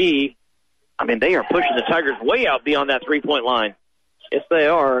 top of the key. They are pushing the Tigers way out beyond that three-point line. Yes, they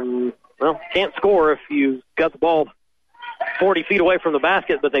are. And, can't score if you've got the ball 40 feet away from the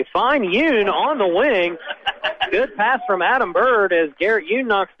basket, but they find Yoon on the wing. Good pass from Adam Bird as Garrett Yoon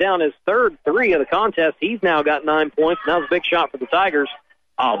knocks down his third 3 of the contest. He's now got 9 points. That was a big shot for the Tigers.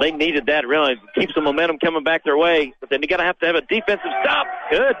 Oh, they needed that, really. Keep some momentum coming back their way. But then you got to have a defensive stop.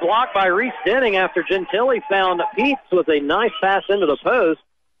 Good block by Reese Denning after Gentili found Peets with a nice pass into the post.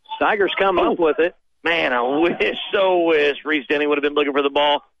 Tigers come up with it. Man, I wish Reese Denning would have been looking for the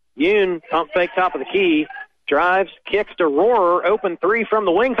ball. Yoon, pump fake, top of the key. Drives, kicks to Rohrer. Open 3 from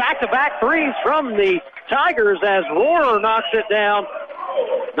the wing. Back-to-back threes from the Tigers as Rohrer knocks it down.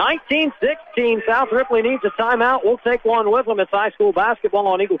 19-16. South Ripley needs a timeout. We'll take one with them. It's high school basketball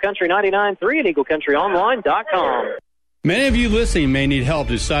on Eagle Country 99.3 and EagleCountryOnline.com. Many of you listening may need help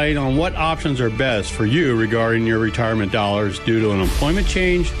deciding on what options are best for you regarding your retirement dollars due to an employment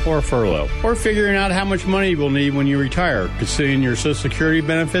change or furlough, or figuring out how much money you will need when you retire, considering your Social Security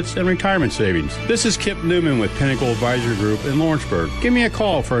benefits and retirement savings. This is Kip Newman with Pinnacle Advisor Group in Lawrenceburg. Give me a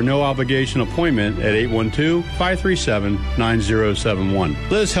call for a no-obligation appointment at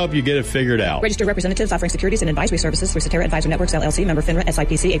 812-537-9071. Let us help you get it figured out. Registered representatives offering securities and advisory services through Cetera Advisor Networks, LLC, member FINRA,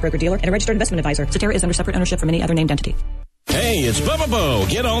 SIPC, a broker-dealer, and a registered investment advisor. Cetera is under separate ownership from any other named entity. Hey, it's Bubba Bo.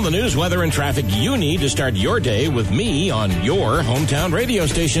 Get all the news, weather, and traffic you need to start your day with me on your hometown radio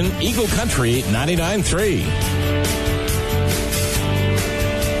station, Eagle Country 99.3.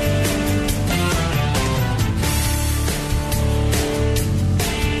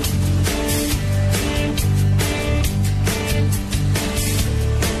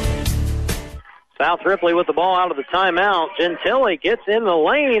 South Ripley with the ball out of the timeout. Gentile gets in the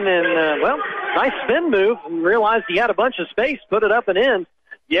lane and, nice spin move and realized he had a bunch of space, put it up and in.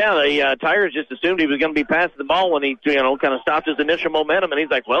 Yeah, the Tigers just assumed he was going to be passing the ball when he, kind of stopped his initial momentum, and he's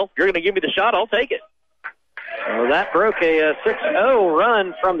like, well, if you're going to give me the shot, I'll take it. Well, that broke a 6-0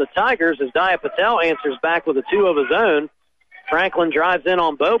 run from the Tigers as Dia Patel answers back with a 2 of his own. Franklin drives in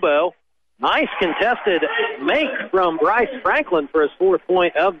on Bobo. Nice contested make from Bryce Franklin for his 4th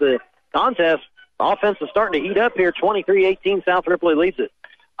point of the contest. Offense is starting to heat up here. 23-18, South Ripley leads it.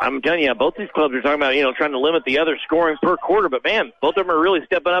 I'm telling you, both these clubs are talking about, trying to limit the other scoring per quarter. But, man, both of them are really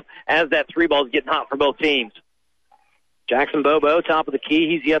stepping up as that 3 ball is getting hot for both teams. Jackson Bobo, top of the key.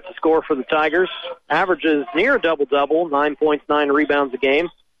 He's yet to score for the Tigers. Averages near double-double, 9 points, 9 rebounds a game.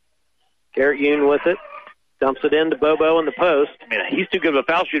 Garrett Yoon with it. Dumps it into Bobo in the post. Man, he's too good of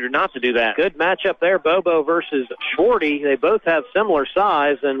a foul shooter not to do that. Good matchup there, Bobo versus Schwarty. They both have similar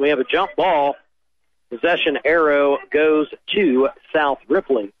size, and we have a jump ball. Possession arrow goes to South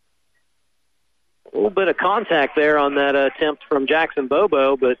Ripley. A little bit of contact there on that attempt from Jackson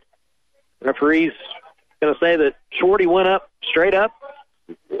Bobo, but referee's going to say that Schwarty went up, straight up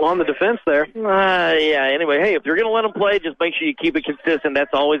on the defense there. Anyway, hey, if you're going to let them play, just make sure you keep it consistent.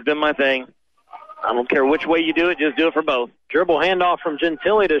 That's always been my thing. I don't care which way you do it, just do it for both. Dribble handoff from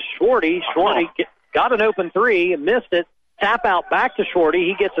Gentile to Schwarty. Schwarty got an open 3, missed it. Tap out back to Schwarty.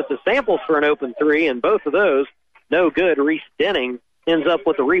 He gets it to Samples for an open 3, and both of those no good. Reese Denning ends up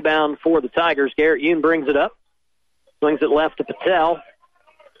with the rebound for the Tigers. Garrett Yoon brings it up. Swings it left to Patel.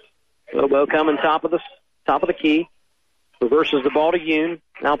 Bobo coming top of the key. Reverses the ball to Yoon.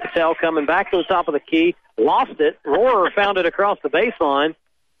 Now Patel coming back to the top of the key. Lost it. Rohrer found it across the baseline.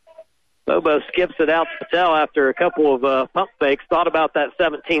 Bobo skips it out to Patel after a couple of pump fakes. Thought about that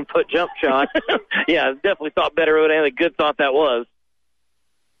 17-foot jump shot. Yeah, definitely thought better of it. And a good thought that was.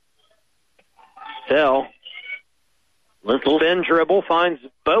 Patel. Little spin dribble. Finds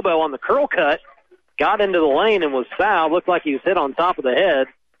Bobo on the curl cut. Got into the lane and was fouled. Looked like he was hit on top of the head.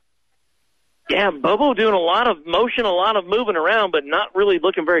 Yeah, Bobo doing a lot of motion, a lot of moving around, but not really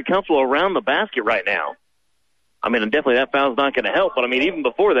looking very comfortable around the basket right now. Definitely that foul's not going to help. But, even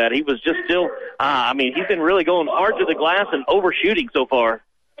before that, he was just still, he's been really going hard to the glass and overshooting so far.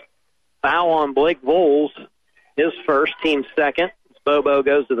 Foul on Blake Voles, his first, team second. Bobo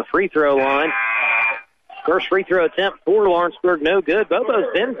goes to the free throw line. First free throw attempt for Lawrenceburg, no good.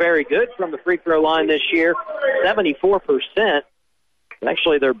 Bobo's been very good from the free throw line this year, 74%.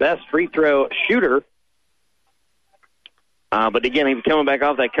 Actually their best free throw shooter. But, again, he was coming back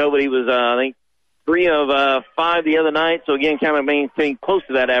off that COVID. He was, 3 of 5 the other night, so again, kind of maintaining close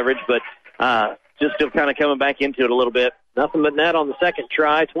to that average, but just still kind of coming back into it a little bit. Nothing but net on the second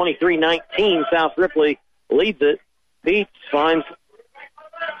try. 23-19, South Ripley leads it. Pete finds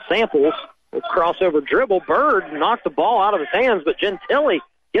Samples. Crossover dribble. Bird knocked the ball out of his hands, but Gentile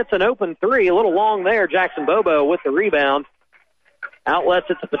gets an open 3. A little long there. Jackson Bobo with the rebound. Outlets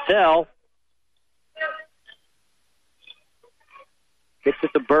it to Patel. Gets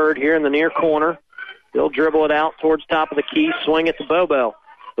it to Bird here in the near corner. He'll dribble it out towards top of the key, swing it to Bobo.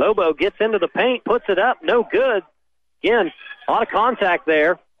 Bobo gets into the paint, puts it up, no good. Again, a lot of contact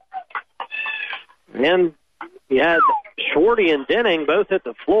there. And you had Schwarty and Denning both hit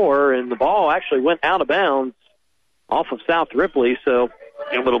the floor, and the ball actually went out of bounds off of South Ripley. So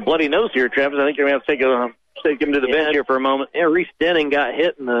a little bloody nose here, Travis. I think you're going to have to take him to the bench here for a moment. Yeah, Reese Denning got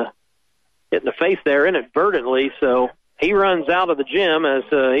hit in the face there inadvertently, so he runs out of the gym as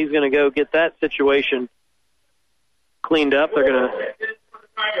he's going to go get that situation cleaned up. They're going to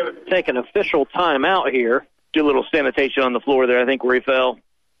take an official timeout here. Do a little sanitation on the floor there, I think, where he fell.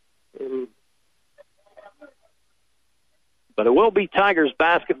 But it will be Tigers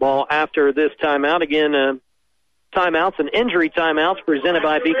basketball after this timeout. Again, timeouts and injury timeouts presented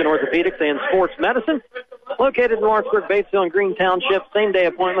by Beacon Orthopedics and Sports Medicine. Located in Lawrenceburg, Batesville, and Green Township. Same-day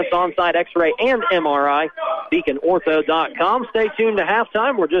appointments, on-site X-ray and MRI. BeaconOrtho.com. Stay tuned to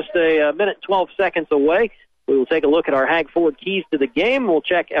halftime. We're just a minute 12 seconds away. We will take a look at our Hag Ford keys to the game. We'll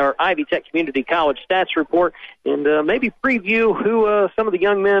check our Ivy Tech Community College stats report and maybe preview who some of the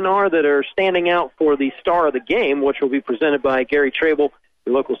young men are that are standing out for the star of the game, which will be presented by Gary Trable,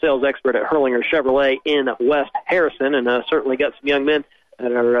 your local sales expert at Hurlinger Chevrolet in West Harrison, and certainly got some young men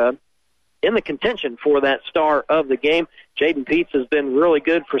that are in the contention for that star of the game. Jaden Peets has been really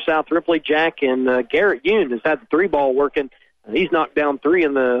good for South Ripley. Jack and Garrett Yoon has had the three ball working. He's knocked down three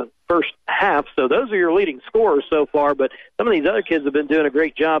in the first half, so those are your leading scorers so far, but some of these other kids have been doing a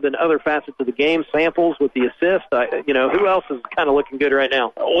great job in other facets of the game. Samples with the assist. Who else is kind of looking good right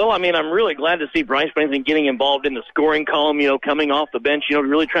now? Well, I'm really glad to see Bryce Branson getting involved in the scoring column, coming off the bench,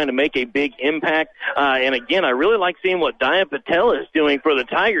 really trying to make a big impact. And again, I really like seeing what Dian Patel is doing for the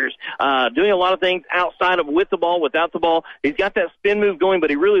Tigers, doing a lot of things outside of with the ball, without the ball. He's got that spin move going, but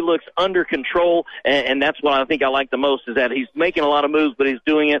he really looks under control, and that's what I think I like the most, is that he's making a lot of moves, but he's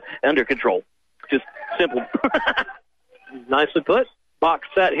doing it under control. Just simple. Nicely put. Box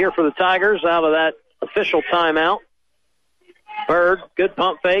set here for the Tigers out of that official timeout. Bird, good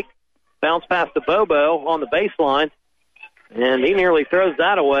pump fake. Bounce past the Bobo on the baseline. And he nearly throws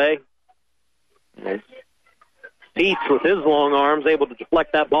that away. Peets, with his long arms, able to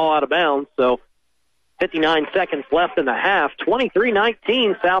deflect that ball out of bounds. So 59 seconds left in the half.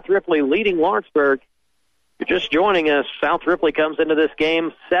 23-19, South Ripley leading Lawrenceburg. You're just joining us. South Ripley comes into this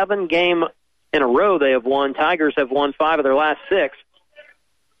game 7 game in a row they have won. Tigers have won 5 of their last 6.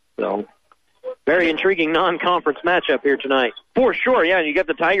 So, very intriguing non-conference matchup here tonight. For sure, yeah. You got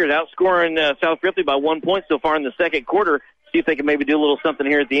the Tigers outscoring South Ripley by 1 point so far in the second quarter. See if they can maybe do a little something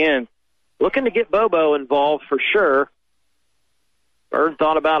here at the end. Looking to get Bobo involved for sure. Bird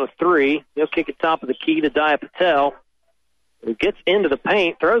thought about a 3. He'll kick it top of the key to Dian Patel, who gets into the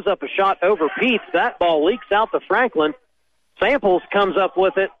paint, throws up a shot over Peets. That ball leaks out to Franklin. Samples comes up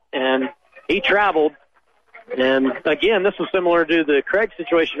with it, and he traveled. And, again, this was similar to the Craig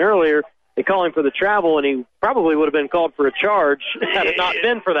situation earlier. They call him for the travel, and he probably would have been called for a charge had it not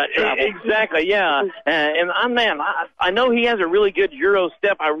been for that travel. Exactly, yeah. I know he has a really good Euro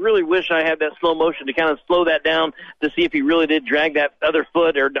step. I really wish I had that slow motion to kind of slow that down to see if he really did drag that other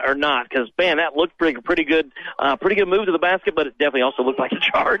foot or not. Because, man, that looked pretty good move to the basket, but it definitely also looked like a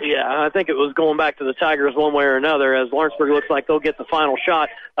charge. Yeah, I think it was going back to the Tigers one way or another, as Lawrenceburg looks like they'll get the final shot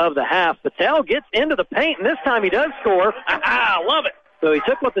of the half. Patel gets into the paint, and this time he does score. I love it. So he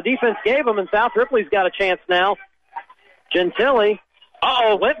took what the defense gave him, and South Ripley's got a chance now. Gentili,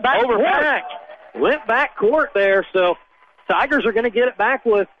 went back over back. Went back court there, so Tigers are going to get it back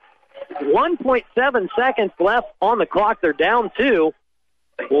with 1.7 seconds left on the clock. They're down 2.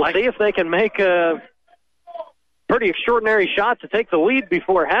 We'll see if they can make a pretty extraordinary shot to take the lead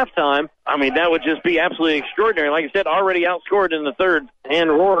before halftime. That would just be absolutely extraordinary. Like I said, already outscored in the third. And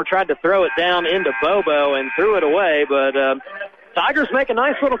Rohr tried to throw it down into Bobo and threw it away, but Tigers make a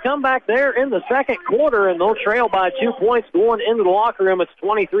nice little comeback there in the second quarter, and they'll trail by 2 points going into the locker room. It's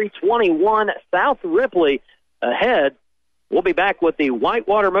 23-21, South Ripley ahead. We'll be back with the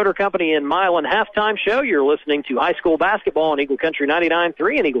Whitewater Motor Company in Milan halftime show. You're listening to high school basketball on Eagle Country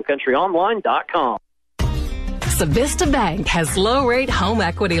 99.3 and EagleCountryOnline.com. Savista Bank has low-rate home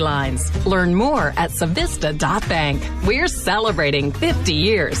equity lines. Learn more at Savista.bank. We're celebrating 50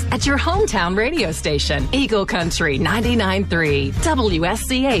 years at your hometown radio station, Eagle Country 99.3,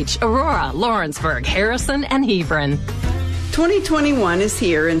 WSCH, Aurora, Lawrenceburg, Harrison, and Hebron. 2021 is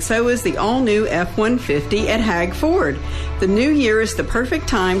here, and so is the all-new F-150 at Hag Ford. The new year is the perfect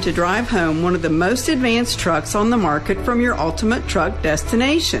time to drive home one of the most advanced trucks on the market from your ultimate truck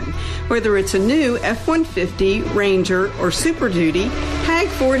destination. Whether it's a new F-150, Ranger, or Super Duty, Hag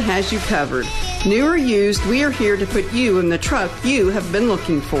Ford has you covered. New or used, we are here to put you in the truck you have been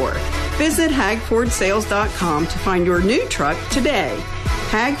looking for. Visit HagFordSales.com to find your new truck today.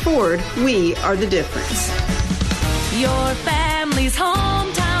 Hag Ford, we are the difference. Your family's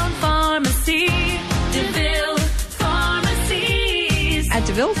hometown pharmacy, DeVille Pharmacies. At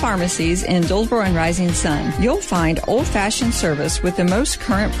DeVille Pharmacies in Dillsboro and Rising Sun, you'll find old-fashioned service with the most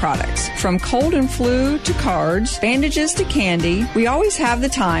current products. From cold and flu to cards, bandages to candy, we always have the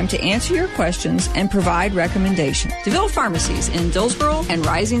time to answer your questions and provide recommendations. DeVille Pharmacies in Dillsboro and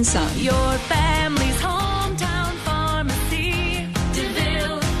Rising Sun. Your family's hometown pharmacy,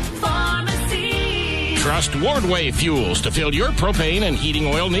 DeVille Pharmacies. Trust Wardway Fuels to fill your propane and heating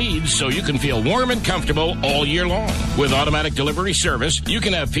oil needs so you can feel warm and comfortable all year long. With automatic delivery service, you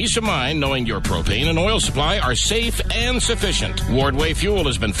can have peace of mind knowing your propane and oil supply are safe and sufficient. Wardway Fuel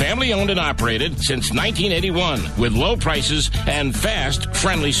has been family owned and operated since 1981 with low prices and fast,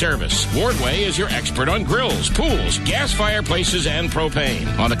 friendly service. Wardway is your expert on grills, pools, gas fireplaces, and propane.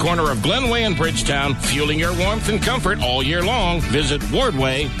 On the corner of Glenway and Bridgetown, fueling your warmth and comfort all year long. Visit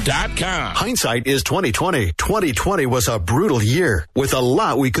wardway.com. Hindsight is 2020. 2020 was a brutal year with a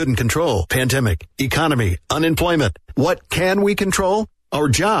lot we couldn't control. Pandemic, economy, unemployment. What can we control? Our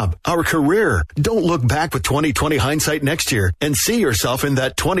job, our career. Don't look back with 2020 hindsight next year and see yourself in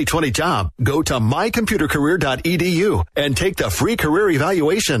that 2020 job. Go to mycomputercareer.edu and take the free career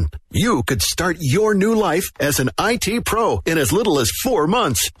evaluation. You could start your new life as an IT pro in as little as 4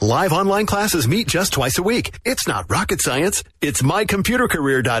 months. Live online classes meet just twice a week. It's not rocket science. It's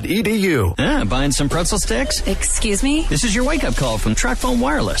mycomputercareer.edu. Buying some pretzel sticks? Excuse me? This is your wake-up call from TracFone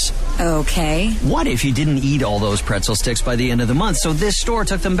Wireless. Okay. What if you didn't eat all those pretzel sticks by the end of the month, so this store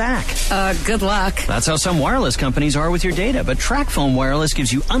took them back? Good luck. That's how some wireless companies are with your data, but TracFone Wireless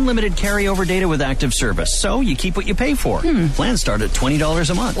gives you unlimited carryover data with active service, so you keep what you pay for. Plans start at $20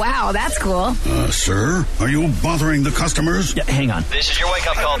 a month. Wow, that's cool. Sir, are you bothering the customers? Yeah, hang on. This is your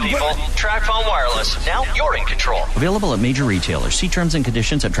wake-up call, people. TracFone Wireless. Now you're in control. Available at major retailers. See terms and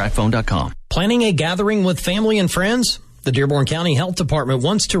conditions at TracFone.com. Planning a gathering with family and friends? The Dearborn County Health Department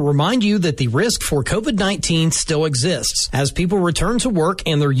wants to remind you that the risk for COVID-19 still exists. As people return to work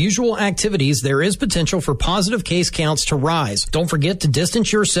and their usual activities, there is potential for positive case counts to rise. Don't forget to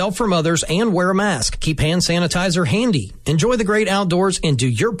distance yourself from others and wear a mask. Keep hand sanitizer handy. Enjoy the great outdoors and do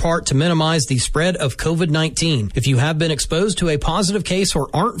your part to minimize the spread of COVID-19. If you have been exposed to a positive case or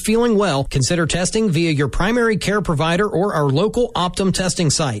aren't feeling well, consider testing via your primary care provider or our local Optum testing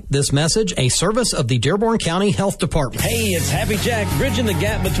site. This message, a service of the Dearborn County Health Department. Hey, it's Happy Jack, bridging the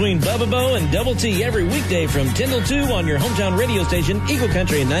gap between Bubba Bo and Double T every weekday from 10 till 2 on your hometown radio station, Eagle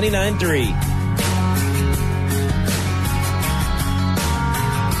Country 99.3.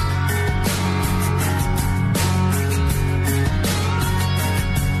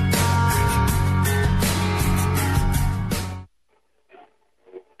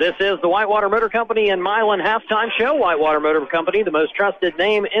 This is the Whitewater Motor Company and Milan Halftime Show. Whitewater Motor Company, the most trusted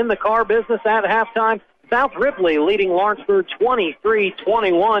name in the car business at halftime. South Ripley leading Lawrenceburg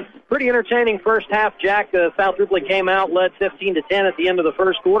 23-21. Pretty entertaining first half, Jack. South Ripley came out, led 15-10 at the end of the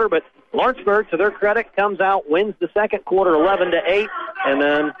first quarter, but Lawrenceburg, to their credit, comes out, wins the second quarter 11-8, and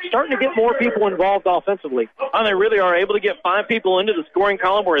then starting to get more people involved offensively. And they really are able to get 5 people into the scoring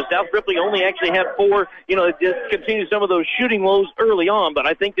column, whereas South Ripley only actually had 4. It just continues some of those shooting lows early on, but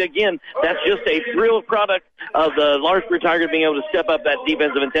I think, again, that's just a real product of the Lawrenceburg Tigers being able to step up that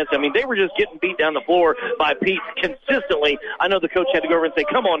defensive intensity. I mean, they were just getting beat down the floor by Pete consistently. I know the coach had to go over and say,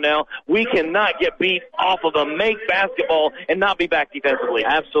 come on now, we cannot get beat off of a make basketball and not be back defensively.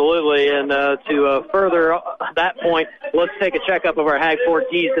 Absolutely, and to further that point, let's take a checkup of our Hagford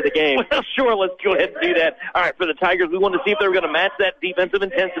keys to the game. Well, sure, let's go ahead and do that. All right, for the Tigers, we wanted to see if they were going to match that defensive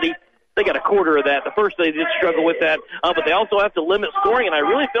intensity. They got a quarter of that. The first they did struggle with that, but they also have to limit scoring, and I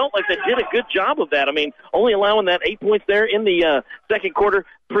really felt like they did a good job of that. I mean, only allowing that 8 points there in the second quarter,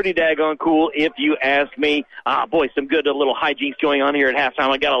 pretty daggone cool, if you ask me. Boy, some good little hijinks going on here at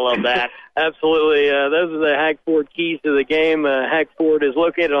halftime. I got to love that. Absolutely. Those are the Hagford keys to the game. Hagford is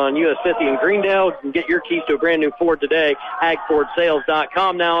located on US 50 in Greendale. You can get your keys to a brand new Ford today,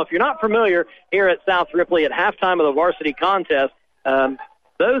 hagfordsales.com. Now, if you're not familiar, here at South Ripley at halftime of the varsity contest,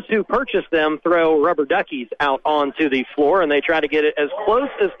 those who purchase them throw rubber duckies out onto the floor, and they try to get it as close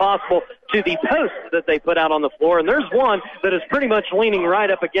as possible to the post that they put out on the floor. And there's one that is pretty much leaning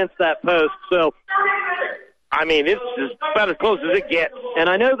right up against that post. So, I mean, it's about as close as it gets. And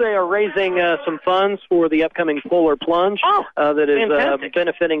I know they are raising some funds for the upcoming Polar Plunge that is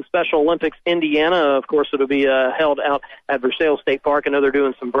benefiting Special Olympics Indiana. Of course, it'll be held out at Versailles State Park. I know they're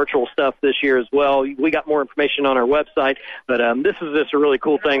doing some virtual stuff this year as well. We got more information on our website, but this is just a really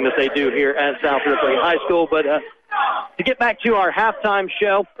cool thing that they do here at South Ripley High School. But to get back to our halftime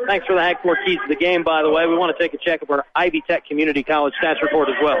show, thanks for the Hagford keys to the game, by the way. We want to take a check of our Ivy Tech Community College stats report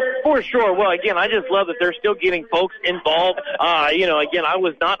as well. For sure. Well, again, I just love that they're still getting folks involved. Again, I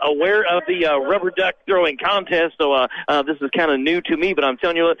was not aware of the rubber duck throwing contest, so this is kind of new to me, but I'm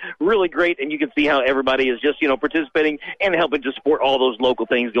telling you, really great, and you can see how everybody is just, participating and helping to support all those local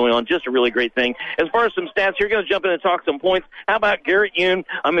things going on. Just a really great thing. As far as some stats, you're going to jump in and talk some points. How about Garrett Yoon?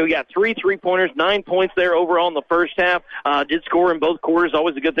 I mean, we got 3 3-pointers, 9 points there over on the first first half. Did score in both quarters,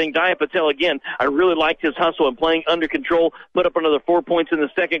 always a good thing. Dia Patel, again, I really liked his hustle and playing under control. Put up another 4 points in the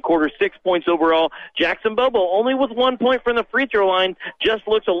second quarter, 6 points overall. Jackson Bobo, only with 1 point from the free throw line, just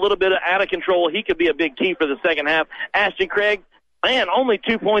looks a little bit out of control. He could be a big key for the second half. Ashton Craig, man, only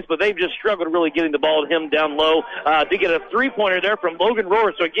 2 points, but they've just struggled really getting the ball to him down low. To get a three-pointer there from Logan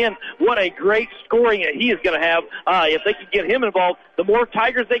Rohr. So, again, what a great scoring he is going to have. If they can get him involved, the more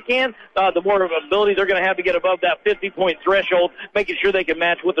Tigers they can, the more ability they're going to have to get above that 50-point threshold, making sure they can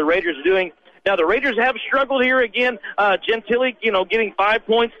match what the Raiders are doing. Now, the Raiders have struggled here again. Gentili, getting 5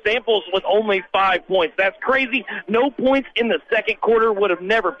 points. Samples with only 5 points. That's crazy. No points in the second quarter. Would have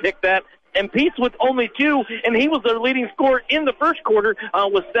never picked that. And Pete's with only 2, and he was their leading scorer in the first quarter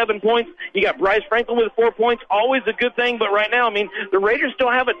with 7 points. You got Bryce Franklin with 4 points, always a good thing. But right now, the Raiders still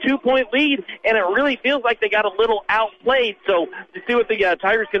have a 2-point lead, and it really feels like they got a little outplayed. So to see what the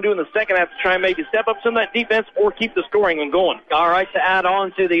Tigers can do in the second half to try and maybe step up some of that defense or keep the scoring going. All right, to add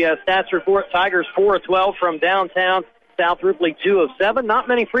on to the stats report, Tigers 4 of 12 from downtown. South Ripley 2 of 7. Not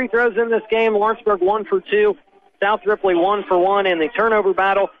many free throws in this game. Lawrenceburg 1 for 2. South Ripley 1 for 1 in the turnover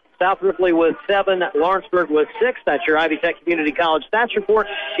battle. South Ripley with 7, Lawrenceburg with 6. That's your Ivy Tech Community College stats report.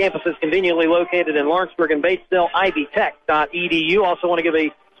 Campus is conveniently located in Lawrenceburg and Batesville, ivytech.edu. Also want to give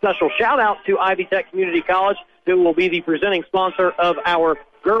a special shout-out to Ivy Tech Community College, who will be the presenting sponsor of our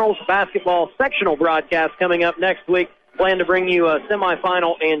girls basketball sectional broadcast coming up next week. Plan to bring you a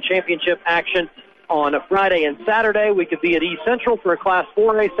semifinal and championship action on a Friday and Saturday. We could be at East Central for a Class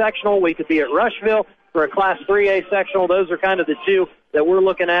 4A sectional. We could be at Rushville for a Class 3A sectional. Those are kind of the two that we're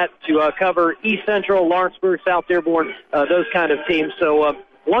looking at to cover East Central, Lawrenceburg, South Dearborn, those kind of teams. So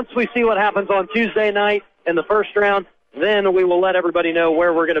once we see what happens on Tuesday night in the first round, then we will let everybody know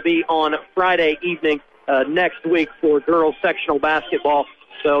where we're going to be on Friday evening next week for girls sectional basketball.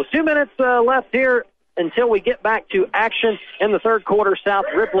 So 2 minutes left here until we get back to action in the third quarter. South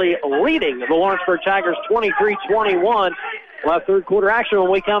Ripley leading the Lawrenceburg Tigers 23-21. We'll have third quarter action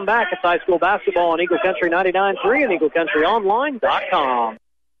when we come back. It's high school basketball on Eagle Country 99.3 and EagleCountryOnline.com.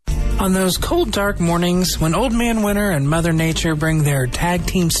 On those cold, dark mornings when Old Man Winter and Mother Nature bring their tag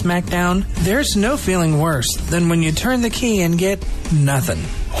team smackdown, there's no feeling worse than when you turn the key and get nothing.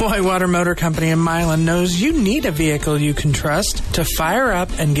 Whitewater Motor Company in Milan knows you need a vehicle you can trust to fire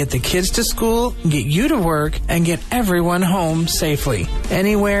up and get the kids to school, get you to work, and get everyone home safely.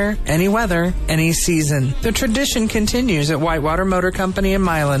 Anywhere, any weather, any season. The tradition continues at Whitewater Motor Company in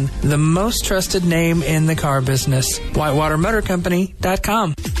Milan, the most trusted name in the car business.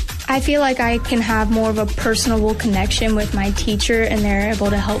 WhitewaterMotorCompany.com. I feel like I can have more of a personable connection with my teacher, and they're able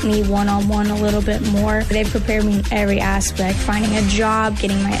to help me one-on-one a little bit more. They prepare me in every aspect, finding a job,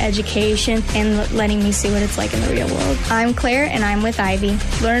 getting my education, and letting me see what it's like in the real world. I'm Claire, and I'm with Ivy.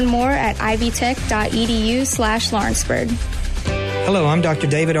 Learn more at ivytech.edu/Lawrenceburg. Hello, I'm Dr.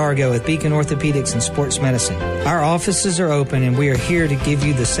 David Argo with Beacon Orthopedics and Sports Medicine. Our offices are open and we are here to give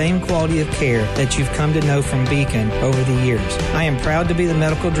you the same quality of care that you've come to know from Beacon over the years. I am proud to be the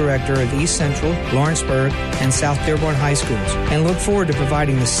medical director of East Central, Lawrenceburg, and South Dearborn High Schools and look forward to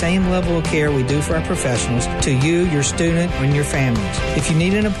providing the same level of care we do for our professionals to you, your student, and your families. If you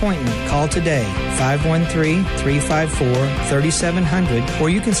need an appointment, call today, 513-354-3700, or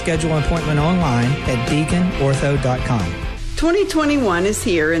you can schedule an appointment online at beaconortho.com. 2021 is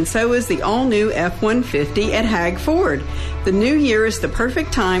here, and so is the all-new F-150 at Hag Ford. The new year is the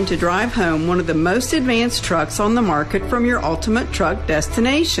perfect time to drive home one of the most advanced trucks on the market from your ultimate truck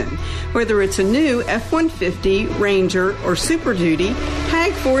destination. Whether it's a new F-150, Ranger, or Super Duty,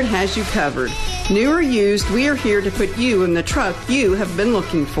 Hag Ford has you covered. New or used, we are here to put you in the truck you have been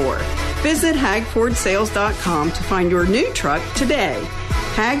looking for. Visit HagFordSales.com to find your new truck today.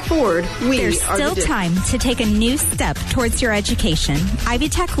 Hag Ford, There's still time to take a new step towards your education. Ivy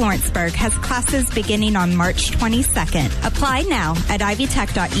Tech Lawrenceburg has classes beginning on March 22nd. Apply now at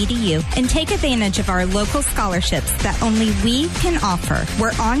ivytech.edu and take advantage of our local scholarships that only we can offer.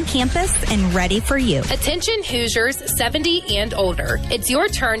 We're on campus and ready for you. Attention Hoosiers 70 and older. It's your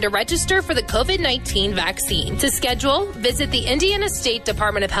turn to register for the COVID-19 vaccine. To schedule, visit the Indiana State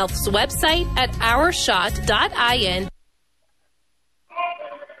Department of Health's website at ourshot.in.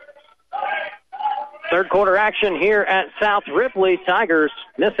 Third quarter action here at South Ripley. Tigers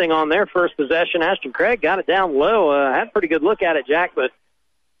missing on their first possession. Ashton Craig got it down low. Had a pretty good look at it, Jack, but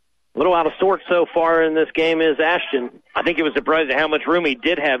a little out of sorts so far in this game is Ashton. I think it was surprising how much room he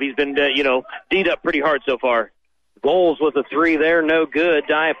did have. He's been, D'd up pretty hard so far. Bowles with a three there, no good.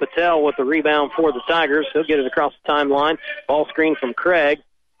 Dia Patel with the rebound for the Tigers. He'll get it across the timeline. Ball screen from Craig.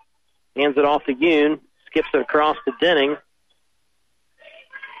 Hands it off to Yoon. Skips it across to Denning.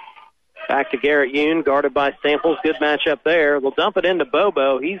 Back to Garrett Yoon, guarded by Samples. Good matchup there. They'll dump it into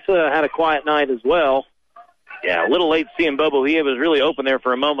Bobo. He's had a quiet night as well. Yeah, a little late seeing Bobo. He was really open there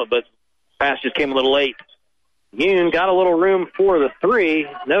for a moment, but pass just came a little late. Yoon got a little room for the three.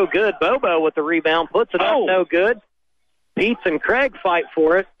 No good. Bobo with the rebound. Puts it up. No good. Peets and Craig fight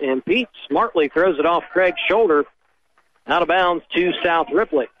for it, and Pete smartly throws it off Craig's shoulder. Out of bounds to South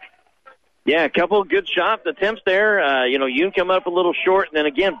Ripley. Yeah, a couple of good shot attempts there. Yoon come up a little short, and then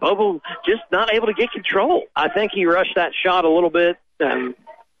again, Bobo just not able to get control. I think he rushed that shot a little bit.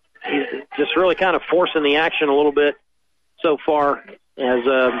 He's just really kind of forcing the action a little bit so far. As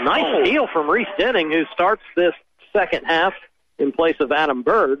a nice steal from Reese Denning, who starts this second half in place of Adam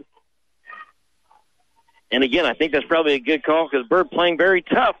Bird. And again, I think that's probably a good call because Bird playing very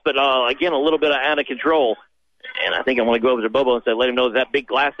tough, but again, a little bit out of control. And I think I want to go over to Bobo and say, let him know that big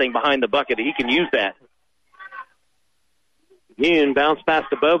glass thing behind the bucket, he can use that. Yoon bounced past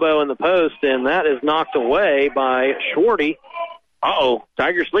to Bobo in the post, and that is knocked away by Schwarty.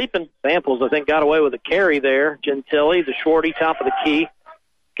 Tiger sleeping. Samples, I think, got away with a carry there. Gentili, the Schwarty, top of the key.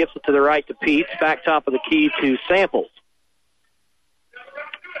 Gets it to the right to Peets. Back top of the key to Samples.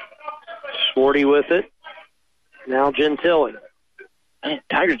 Schwarty with it. Now Gentili.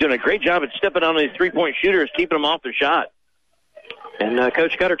 Tiger's doing a great job at stepping on these three-point shooters, keeping them off their shot. And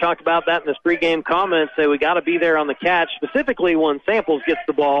Coach Cutter talked about that in his pregame comments. Say we got to be there on the catch, specifically when Samples gets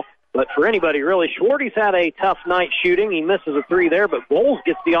the ball. But for anybody, really, Schwarty's had a tough night shooting. He misses a three there, but Bowles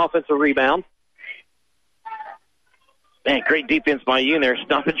gets the offensive rebound. Man, great defense by Yoon there,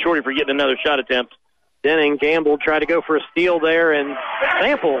 stopping Schwarty for getting another shot attempt. Denning, Gamble tried to go for a steal there, and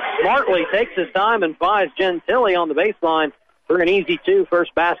Samples smartly takes his time and finds Gentili on the baseline for an easy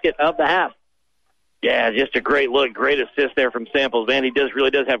first basket of the half. Yeah, just a great look, great assist there from Samples. Man, he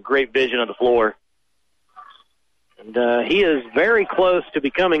really does have great vision of the floor. And he is very close to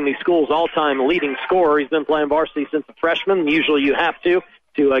becoming the school's all-time leading scorer. He's been playing varsity since a freshman. Usually you have to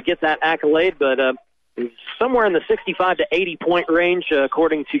get that accolade, but he's somewhere in the 65 to 80-point range,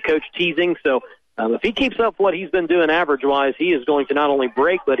 according to Coach Teasing. So if he keeps up what he's been doing average-wise, he is going to not only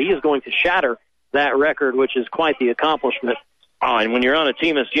break, but he is going to shatter that record, which is quite the accomplishment. Oh, and when you're on a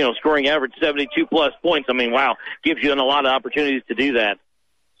team that's, scoring average 72-plus points, gives you a lot of opportunities to do that.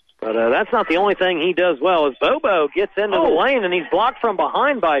 But that's not the only thing he does well. As Bobo gets into the lane, and he's blocked from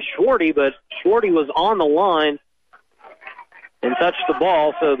behind by Schwarty, but Schwarty was on the line and touched the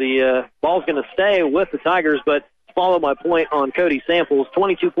ball, so the ball's going to stay with the Tigers. But follow my point on Cody Samples,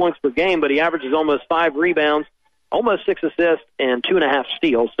 22 points per game, but he averages almost 5 rebounds, almost 6 assists, and 2.5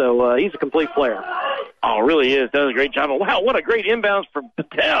 steals. So he's a complete player. Oh, really is. Does a great job. Wow, what a great inbounds from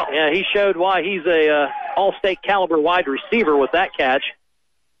Patel. Yeah, he showed why he's a all-state caliber wide receiver with that catch.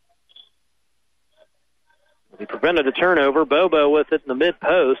 He prevented a turnover. Bobo with it in the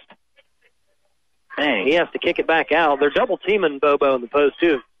mid-post. Dang, he has to kick it back out. They're double-teaming Bobo in the post,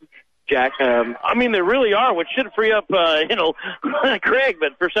 too, Jack. They really are, which should free up, Craig,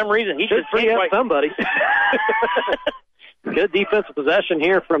 but for some reason he should free up somebody. Good defensive possession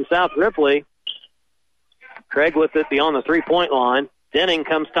here from South Ripley. Craig with it beyond the three-point line. Denning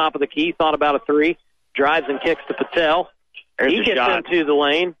comes top of the key, thought about a three, drives and kicks to Patel. He gets into the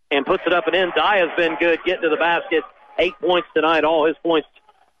lane and puts it up and in. Daya's been good getting to the basket. 8 points tonight, 6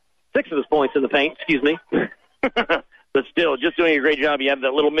 of his points in the paint, excuse me. But still, just doing a great job. You had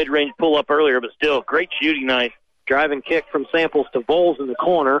that little mid-range pull-up earlier, but still, great shooting night. Driving kick from Samples to Bowles in the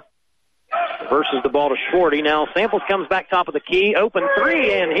corner. Versus the ball to Schwarty. Now Samples comes back top of the key. Open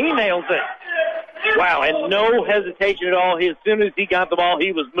three, and he nails it. Wow, and no hesitation at all. As soon as he got the ball,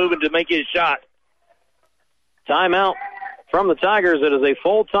 he was moving to make his shot. Timeout from the Tigers. It is a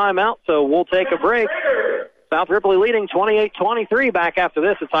full timeout, so we'll take a break. South Ripley leading 28-23. Back after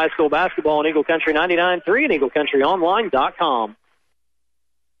this, it's high school basketball on Eagle Country 99.3 and EagleCountryOnline.com.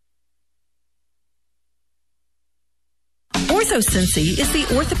 OrthoCincy is the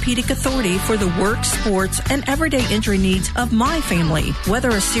orthopedic authority for the work, sports, and everyday injury needs of my family. Whether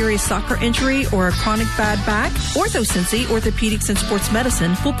a serious soccer injury or a chronic bad back, OrthoCincy Orthopedics and Sports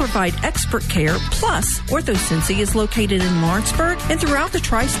Medicine will provide expert care. Plus, OrthoCincy is located in Lawrenceburg and throughout the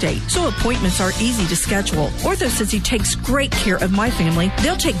tri-state, so appointments are easy to schedule. OrthoCincy takes great care of my family.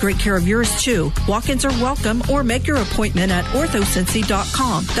 They'll take great care of yours, too. Walk-ins are welcome, or make your appointment at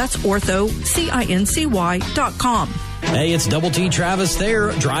orthocincy.com. That's orthocincy.com. Hey, it's Double T Travis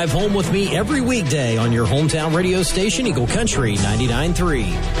there. Drive home with me every weekday on your hometown radio station, Eagle Country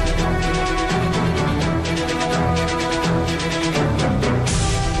 99.3.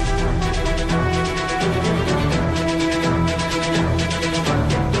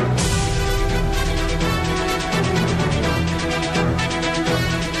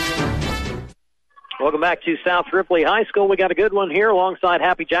 Welcome back to South Ripley High School. We got a good one here alongside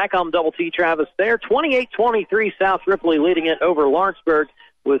Happy Jack. I'm Double T Travis there. 28-23 South Ripley leading it over Lawrenceburg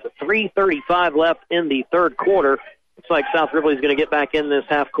with 3:35 left in the third quarter. Looks like South Ripley is going to get back in this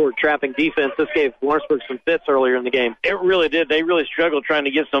half-court trapping defense. This gave Lawrenceburg some fits earlier in the game. It really did. They really struggled trying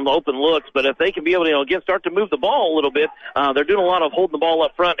to get some open looks, but if they can be able to start to move the ball a little bit, they're doing a lot of holding the ball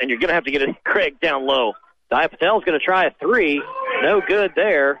up front, and you're going to have to get it Craig down low. Dia Patel's going to try a three. No good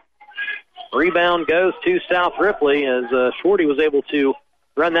there. Rebound goes to South Ripley as Schwarty was able to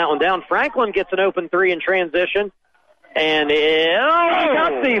run that one down. Franklin gets an open three in transition. And he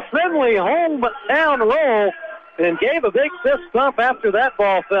got the Finley home down roll and gave a big fist bump after that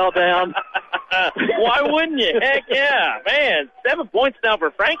ball fell down. Why wouldn't you? Heck yeah. Man, 7 points now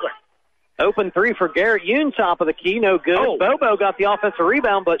for Franklin. Open three for Garrett Yoon, top of the key, no good. Oh. Bobo got the offensive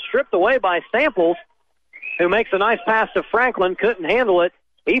rebound, but stripped away by Samples, who makes a nice pass to Franklin, couldn't handle it.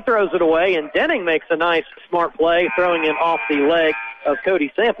 He throws it away, and Denning makes a nice, smart play, throwing it off the leg of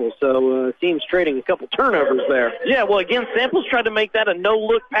Cody Samples. So team's trading a couple turnovers there. Yeah, well, again, Samples tried to make that a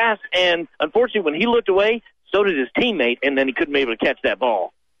no-look pass, and unfortunately, when he looked away, so did his teammate, and then he couldn't be able to catch that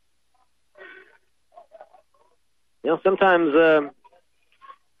ball. Sometimes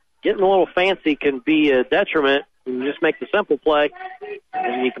getting a little fancy can be a detriment. You just make the simple play,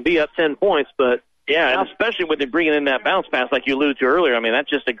 and you can be up 10 points, but yeah, and especially when they're bringing in that bounce pass like you alluded to earlier. I mean, that's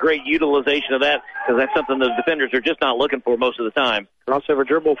just a great utilization of that because that's something the defenders are just not looking for most of the time. Crossover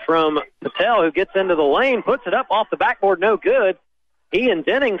dribble from Patel, who gets into the lane, puts it up off the backboard, no good. He and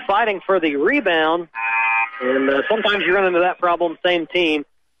Denning fighting for the rebound, and sometimes you run into that problem, same team,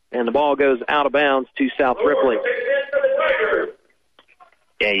 and the ball goes out of bounds to South Ripley.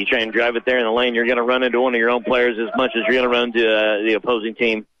 Yeah, you try and drive it there in the lane, you're going to run into one of your own players as much as you're going to run to the opposing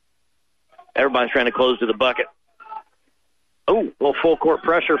team. Everybody's trying to close to the bucket. Oh, a little full court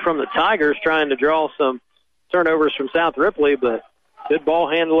pressure from the Tigers, trying to draw some turnovers from South Ripley, but good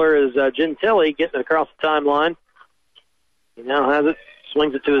ball handler is Gentili getting it across the timeline. He now has it,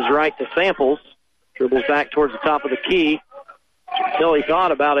 swings it to his right to Samples, dribbles back towards the top of the key. Gentili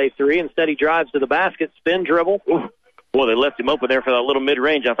thought about a three. Instead, he drives to the basket, spin dribble. Ooh. Boy, they left him open there for that little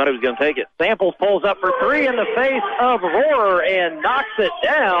mid-range. I thought he was going to take it. Samples pulls up for three in the face of Rohrer and knocks it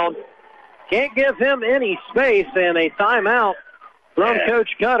down. Can't give him any space, and a timeout from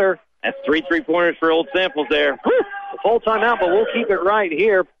Coach Cutter. That's 3 3-pointers for old Samples there. A full timeout, but we'll keep it right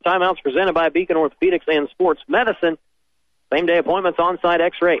here. Timeouts presented by Beacon Orthopedics and Sports Medicine. Same-day appointments, on-site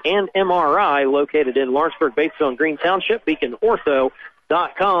X-ray, and MRI located in Lawrenceburg, Batesville, and Green Township,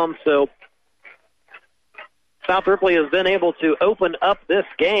 beaconortho.com. So South Ripley has been able to open up this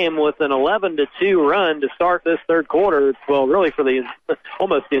game with an 11-2 run to start this third quarter. Well, really for the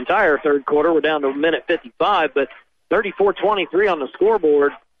almost the entire third quarter. We're down to minute 55, but 34-23 on the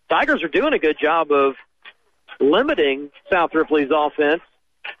scoreboard. Tigers are doing a good job of limiting South Ripley's offense.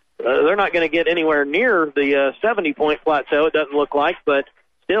 They're not going to get anywhere near the 70-point plateau, it doesn't look like, but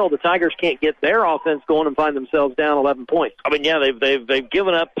still, the Tigers can't get their offense going and find themselves down 11 points. I mean, yeah, they've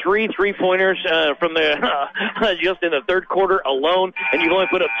given up 3 3-pointers from the just in the third quarter alone, and you've only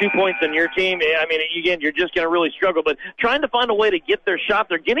put up 2 points in your team. I mean, again, you're just going to really struggle. But trying to find a way to get their shot,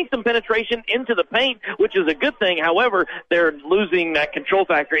 they're getting some penetration into the paint, which is a good thing. However, they're losing that control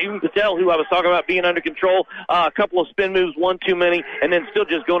factor. Even Patel, who I was talking about being under control, a couple of spin moves, one too many, and then still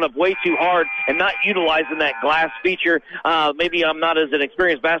just going up way too hard and not utilizing that glass feature. Maybe I'm not as an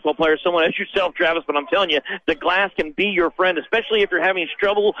experienced basketball player, someone as yourself, Travis, but I'm telling you, the glass can be your friend, especially if you're having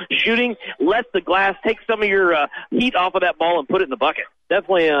trouble shooting. Let the glass take some of your heat off of that ball and put it in the bucket.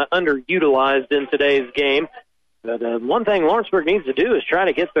 Definitely underutilized in today's game. But one thing Lawrenceburg needs to do is try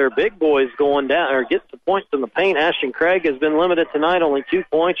to get their big boys going down or get some points in the paint. Ashton Craig has been limited tonight, only 2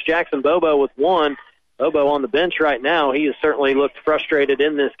 points. Jackson Bobo with 1. Bobo on the bench right now. He has certainly looked frustrated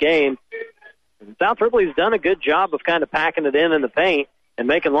in this game. And South Ripley's done a good job of kind of packing it in the paint and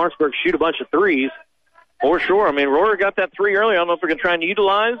making Lawrenceburg shoot a bunch of threes. For sure. I mean, Rohrer got that three early. I don't know if we're going to try and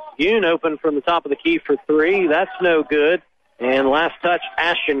utilize. Yoon open from the top of the key for 3. That's no good. And last touch,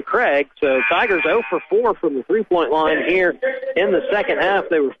 Ashton Craig. So Tigers 0 for 4 from the three-point line here in the second half.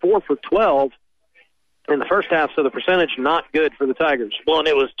 They were 4 for 12 in the first half, so the percentage not good for the Tigers. Well, and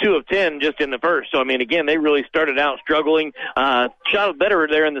it was 2 of 10 just in the first. So, I mean, again, they really started out struggling. Shot better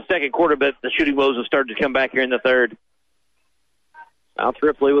there in the second quarter, but the shooting woes have started to come back here in the third. South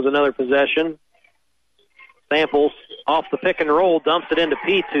Ripley with another possession. Samples off the pick and roll, dumps it into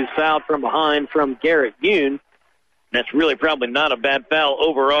Peets, who's fouled from behind from Garrett Yoon. That's really probably not a bad foul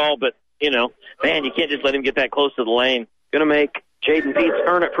overall, but, you know, man, you can't just let him get that close to the lane. Going to make Jaden Peets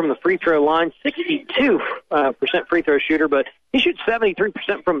earn it from the free throw line, 62% free throw shooter, but he shoots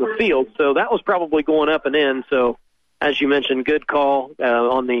 73% from the field, so that was probably going up and in. So, as you mentioned, good call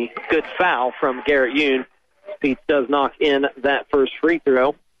on the good foul from Garrett Yoon. Peets does knock in that first free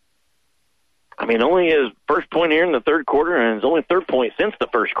throw. I mean, only his first point here in the third quarter, and his only third point since the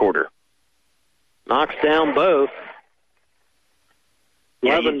first quarter. Knocks down both.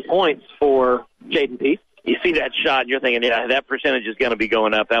 11 points for Jaden Peets. You see that shot, and you're thinking, yeah, that percentage is going to be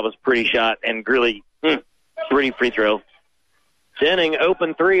going up. That was a pretty shot, and really pretty free throw. Denning,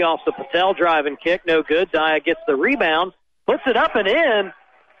 open three off the Patel drive and kick. No good. Daya gets the rebound, puts it up and in,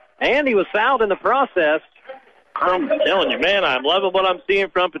 and he was fouled in the process. I'm telling you, man, I'm loving what I'm seeing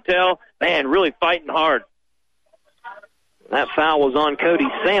from Patel. Man, really fighting hard. That foul was on Cody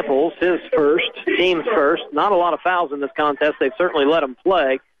Samples, his first, team's first. Not a lot of fouls in this contest. They've certainly let him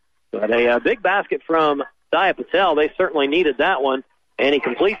play. But a big basket from Daya Patel. They certainly needed that one. And he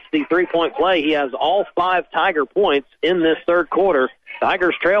completes the three-point play. He has all 5 Tiger points in this third quarter.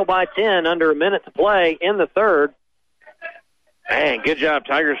 Tigers trail by 10, under a minute to play in the third. Man, good job,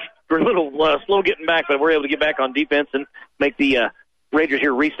 Tigers. We're a little slow getting back, but we're able to get back on defense and make the Rangers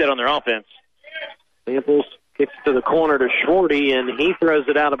here reset on their offense. Samples kicks to the corner to Schwarty, and he throws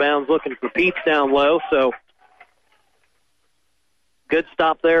it out of bounds looking for Peets down low. So good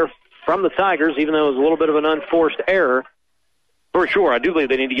stop there from the Tigers, even though it was a little bit of an unforced error. For sure. I do believe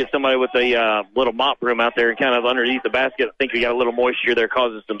they need to get somebody with a little mop broom out there and kind of underneath the basket. I think we got a little moisture there,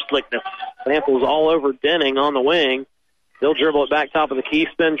 causing some slickness. Samples all over Denning on the wing. He'll dribble it back top of the key,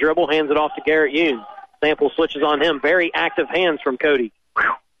 spin dribble, hands it off to Garrett Yoon. Samples switches on him. Very active hands from Cody.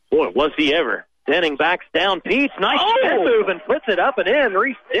 Boy, was he ever. Denning backs down. Peets, nice spin move and puts it up and in.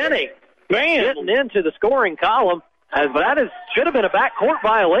 Reese Denning getting into the scoring column. As that should have been a backcourt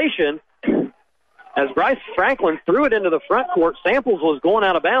violation. As Bryce Franklin threw it into the front court, Samples was going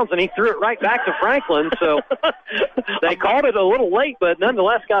out of bounds, and he threw it right back to Franklin. So they called it a little late, but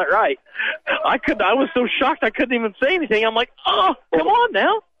nonetheless got it right. I was so shocked I couldn't even say anything. I'm like, oh, come on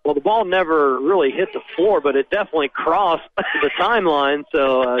now. Well, the ball never really hit the floor, but it definitely crossed the timeline,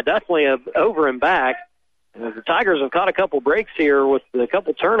 so definitely over and back. And the Tigers have caught a couple breaks here with a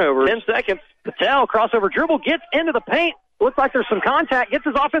couple turnovers. 10 seconds. Patel, crossover dribble, gets into the paint. Looks like there's some contact, gets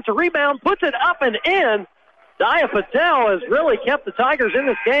his offensive rebound, puts it up and in. Daya Patel has really kept the Tigers in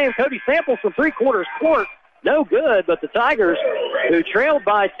this game. Cody Samples from three-quarters court, no good, but the Tigers, who trailed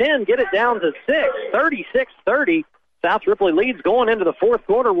by 10, get it down to 6, 36-30. South Ripley leads going into the fourth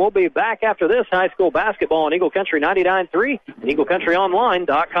quarter. We'll be back after this high school basketball on Eagle Country 99.3 and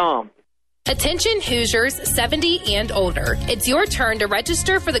EagleCountryOnline.com. Attention Hoosiers 70 and older. It's your turn to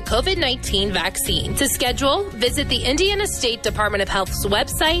register for the COVID-19 vaccine. To schedule, visit the Indiana State Department of Health's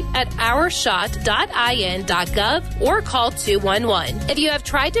website at ourshot.in.gov or call 211. If you have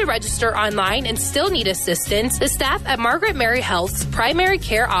tried to register online and still need assistance, the staff at Margaret Mary Health's primary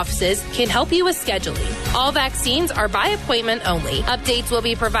care offices can help you with scheduling. All vaccines are by appointment only. Updates will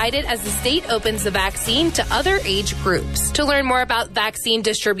be provided as the state opens the vaccine to other age groups. To learn more about vaccine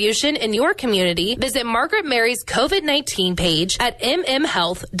distribution in your community, visit Margaret Mary's COVID-19 page at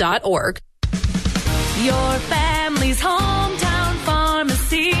mmhealth.org. Your family's hometown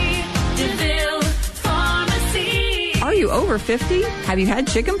pharmacy, DeVille Pharmacy. Are you over 50? Have you had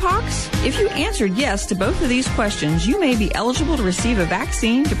chicken pox? If you answered yes to both of these questions, you may be eligible to receive a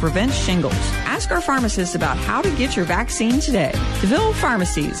vaccine to prevent shingles. Ask our pharmacist about how to get your vaccine today. DeVille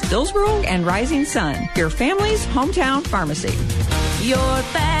Pharmacies, Dillsboro and Rising Sun, your family's hometown pharmacy. Your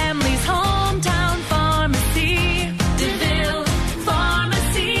family's hometown pharmacy, DeVille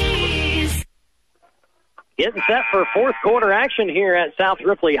Pharmacies. Getting set for fourth quarter action here at South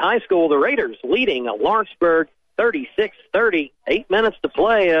Ripley High School. The Raiders leading Lawrenceburg 36-30. 8 minutes to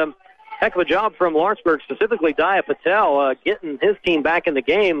play. Heck of a job from Lawrenceburg, specifically Daya Patel, getting his team back in the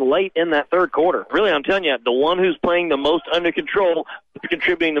game late in that third quarter. Really, I'm telling you, the one who's playing the most under control,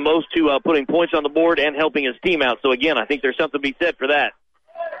 contributing the most to putting points on the board and helping his team out. So, again, I think there's something to be said for that.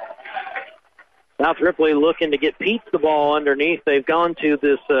 South Ripley looking to get Peets the ball underneath. They've gone to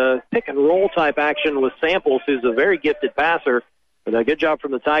this pick-and-roll type action with Samples, who's a very gifted passer. But a good job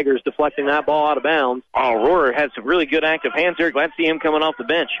from the Tigers deflecting that ball out of bounds. Oh, Rohrer had some really good active hands there. Glad to see him coming off the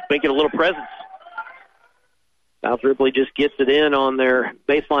bench, making a little presence. South Ripley just gets it in on their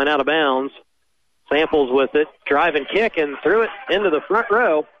baseline out of bounds. Samples with it, drive and kick, and threw it into the front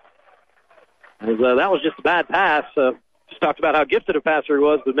row. As, that was just a bad pass. Just talked about how gifted a passer he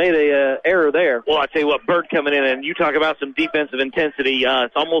was, but made a error there. Well, I tell you what, Bird coming in, and you talk about some defensive intensity.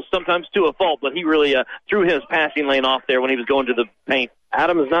 It's almost sometimes to a fault, but he really threw his passing lane off there when he was going to the paint.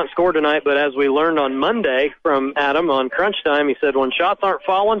 Adam has not scored tonight, but as we learned on Monday from Adam on Crunch Time, he said when shots aren't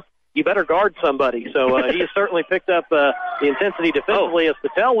falling, you better guard somebody. So he has certainly picked up the intensity defensively as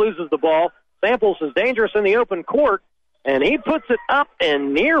Patel loses the ball. Samples is dangerous in the open court, and he puts it up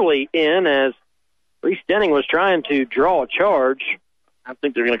and nearly in as Reese Denning was trying to draw a charge. I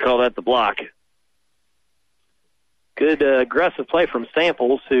think they're going to call that the block. Good aggressive play from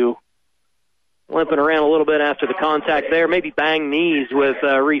Samples, who limping around a little bit after the contact there. Maybe bang knees with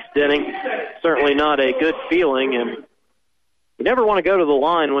Reese Denning. Certainly not a good feeling, and you never want to go to the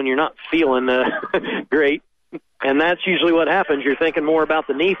line when you're not feeling great. And that's usually what happens. You're thinking more about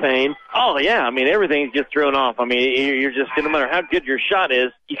the knee pain. Oh, yeah. I mean, everything's just thrown off. I mean, you're just, no matter how good your shot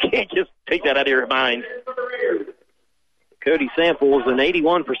is, you can't just take that out of your mind. Cody Samples, an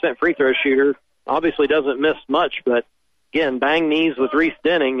 81% free throw shooter, obviously doesn't miss much, but again, bang knees with Reese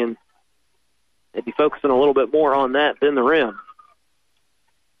Denning, and they'd be focusing a little bit more on that than the rim.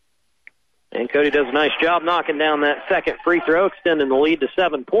 And Cody does a nice job knocking down that second free throw, extending the lead to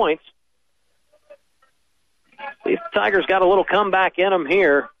 7 points. The Tigers got a little comeback in them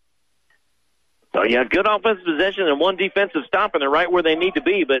here. So, yeah, good offensive possession and one defensive stop, and they're right where they need to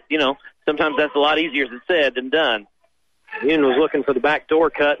be. But, sometimes that's a lot easier said than done. Yoon was looking for the backdoor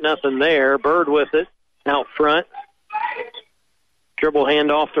cut. Nothing there. Bird with it out front. Dribble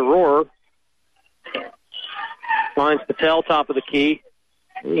handoff to Rohrer. Finds Patel top of the key.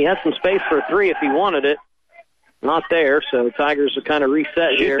 He had some space for a three if he wanted it. Not there, so the Tigers will kind of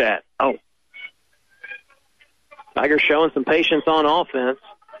reset here. Shoot that. Oh. Tigers showing some patience on offense.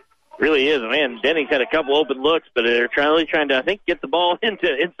 Really is, man. Denning's had a couple open looks, but they're really trying to, I think, get the ball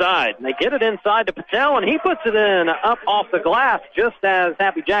inside. And they get it inside to Patel, and he puts it in up off the glass, just as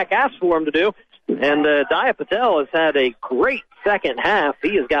Happy Jack asked for him to do. And Dia Patel has had a great second half.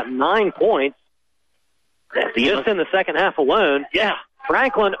 He has got 9 points just in the second half alone. Yeah.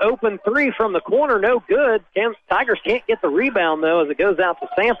 Franklin open three from the corner, no good. Tigers can't get the rebound, though, as it goes out to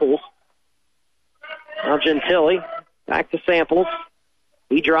Samples. Now Gentili, back to Samples.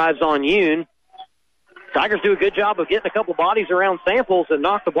 He drives on Yoon. Tigers do a good job of getting a couple bodies around Samples and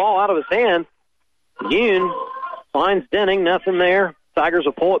knock the ball out of his hand. Yoon finds Denning, nothing there. Tigers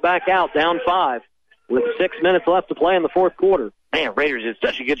will pull it back out, down 5, with 6 minutes left to play in the fourth quarter. Man, Raiders did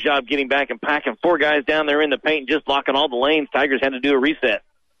such a good job getting back and packing 4 guys down there in the paint, just blocking all the lanes. Tigers had to do a reset.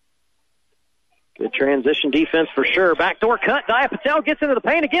 Good transition defense for sure. Backdoor cut. Dia Patel gets into the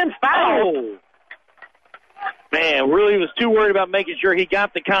paint again. Foul! Oh. Man, really was too worried about making sure he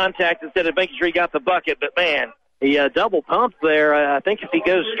got the contact instead of making sure he got the bucket. But, man, he double pumped there. I think if he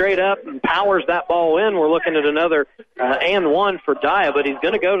goes straight up and powers that ball in, we're looking at another and one for Dia, but he's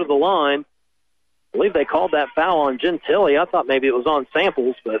going to go to the line. I believe they called that foul on Gentili. I thought maybe it was on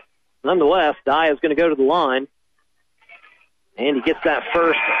Samples, but nonetheless, Dia is going to go to the line. And he gets that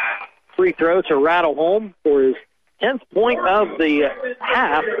first free throw to rattle home for his 10th point of the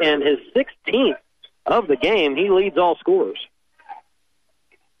half and his 16th of the game. He leads all scorers.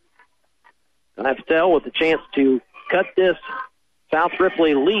 Dia Patel with the chance to cut this South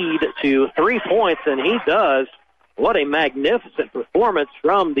Ripley lead to 3 points, and he does. What a magnificent performance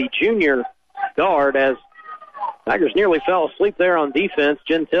from the junior guard, as Tigers nearly fell asleep there on defense.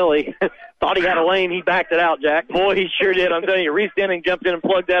 Gentili thought he had a lane. He backed it out, Jack. Boy, he sure did. I'm telling you, Reese Denning jumped in and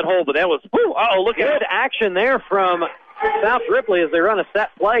plugged that hole, but that was, look at good action there from South Ripley as they run a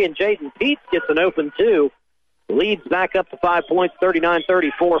set play, and Jaden Peets gets an open two. Leads back up to 5 points,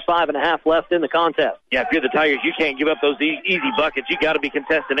 39-34, 5.5 left in the contest. Yeah, if you're the Tigers, you can't give up those easy buckets. You got to be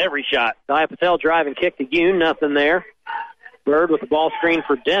contesting every shot. Dia Patel drive and kick to Yoon, nothing there. Bird with the ball screen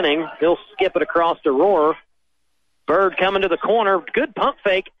for Denning. He'll skip it across to Rohrer. Bird coming to the corner. Good pump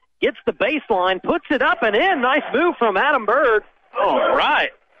fake. Gets the baseline. Puts it up and in. Nice move from Adam Bird. All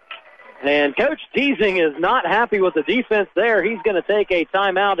right. And Coach Teasing is not happy with the defense there. He's going to take a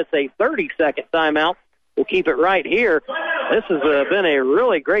timeout. It's a 30-second timeout. We'll keep it right here. This has been a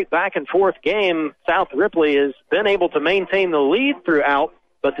really great back-and-forth game. South Ripley has been able to maintain the lead throughout,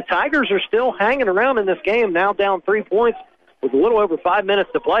 but the Tigers are still hanging around in this game, now down 3 points with a little over 5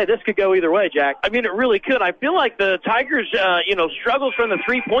 minutes to play. This could go either way, Jack. I mean, it really could. I feel like the Tigers, struggles from the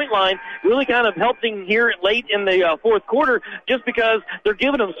three-point line really kind of helping here late in the fourth quarter just because they're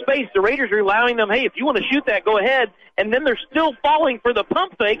giving them space. The Raiders are allowing them, hey, if you want to shoot that, go ahead. And then they're still falling for the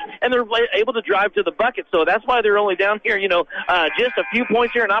pump fake, and they're able to drive to the bucket. So that's why they're only down here, just a few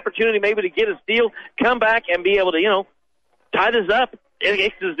points here, an opportunity maybe to get a steal, come back and be able to, tie this up.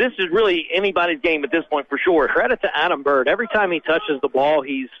 This is really anybody's game at this point for sure. Credit to Adam Bird. Every time he touches the ball,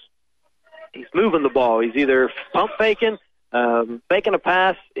 he's moving the ball. He's either pump faking Making a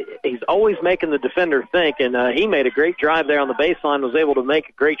pass, he's always making the defender think, and he made a great drive there on the baseline, was able to make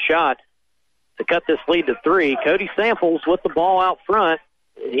a great shot to cut this lead to 3. Cody Samples with the ball out front.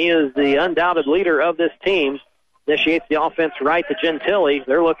 He is the undoubted leader of this team. Initiates the offense right to Gentili.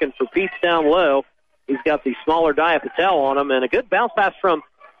 They're looking for Peets down low. He's got the smaller Dia Patel on him, and a good bounce pass from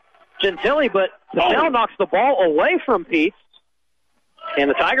Gentili, but Patel knocks the ball away from Peets, and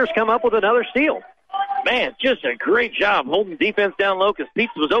the Tigers come up with another steal. Man, just a great job holding defense down low because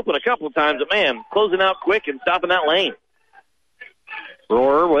Peets was open a couple of times, but, man, closing out quick and stopping that lane.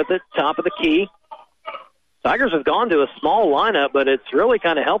 Rohrer with it, top of the key. Tigers have gone to a small lineup, but it's really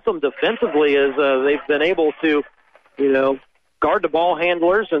kind of helped them defensively as they've been able to, guard the ball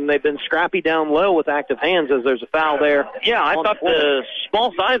handlers, and they've been scrappy down low with active hands as there's a foul there. Yeah, I thought the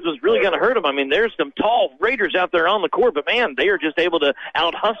small size was really going to hurt them. I mean, there's some tall Raiders out there on the court, but, man, they are just able to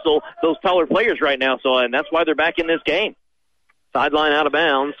out-hustle those taller players right now, and that's why they're back in this game. Sideline out of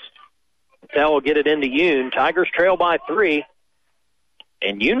bounds. Patel will get it into Yoon. Tigers trail by 3.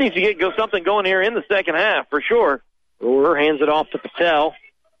 And you need to get something going here in the second half, for sure. Rohrer hands it off to Patel.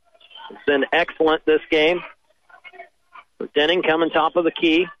 It's been excellent this game. Denning coming top of the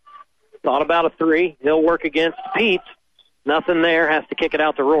key. Thought about a 3. He'll work against Peets. Nothing there. Has to kick it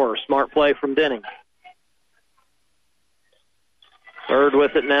out to Rohrer. Smart play from Denning. Bird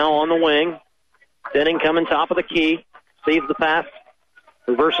with it now on the wing. Denning coming top of the key. Sees the pass.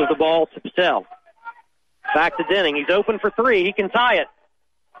 Reverses the ball to Patel. Back to Denning. He's open for 3. He can tie it.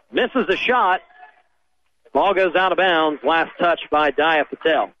 Misses the shot. Ball goes out of bounds. Last touch by Dia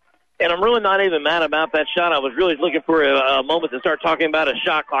Patel. And I'm really not even mad about that shot. I was really looking for a moment to start talking about a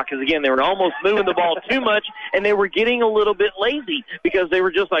shot clock because, again, they were almost moving the ball too much, and they were getting a little bit lazy because they were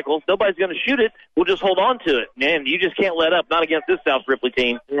just like, well, if nobody's going to shoot it, we'll just hold on to it. Man, you just can't let up, not against this South Ripley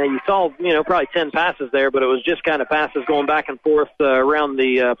team. Yeah, you saw, probably 10 passes there, but it was just kind of passes going back and forth around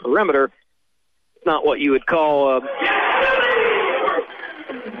the perimeter. It's not what you would call...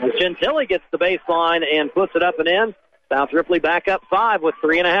 Gentili gets the baseline and puts it up and in. South Ripley back up 5 with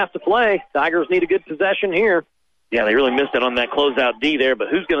 3.5 to play. Tigers need a good possession here. Yeah, they really missed it on that closeout D there, but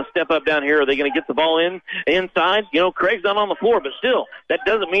who's going to step up down here? Are they going to get the ball inside? Craig's not on the floor, but still, that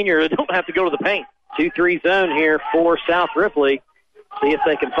doesn't mean you don't have to go to the paint. 2-3 zone here for South Ripley. See if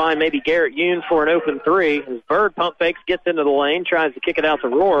they can find maybe Garrett Yoon for an open 3. As Bird pump fakes, gets into the lane, tries to kick it out to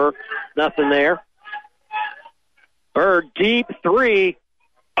Rohrer. Nothing there. Bird, deep 3.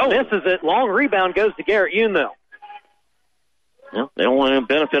 Misses it. Long rebound goes to Garrett Yoon, though. Well, they don't want to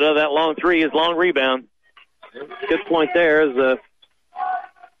benefit of that long 3 is long rebound. Good point there. As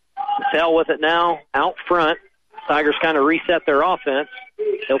Patel with it now out front. Tigers kind of reset their offense.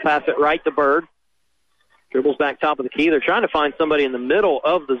 He'll pass it right to Bird. Dribbles back top of the key. They're trying to find somebody in the middle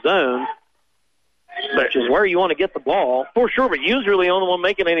of the zone, which is where you want to get the ball. For sure, but Yoon's really the only one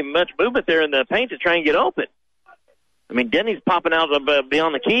making any much movement there in the paint to try and get open. I mean, Denny's popping out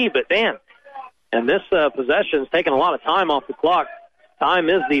beyond the key, but damn. And this possession's taking a lot of time off the clock. Time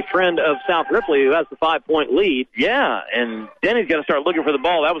is the friend of South Ripley, who has the 5-point lead. Yeah, and Denny's got to start looking for the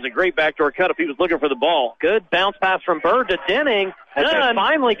ball. That was a great backdoor cut if he was looking for the ball. Good bounce pass from Bird to Denning. As they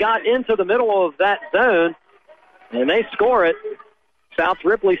finally got into the middle of that zone, and they score it. South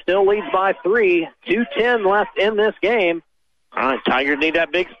Ripley still leads by 3. 2:10 left in this game. All right, Tigers need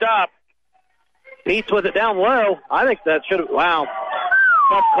that big stop. Peets with it down low. I think that should have... Wow.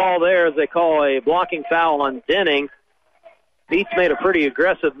 Tough call there as they call a blocking foul on Denning. Peets made a pretty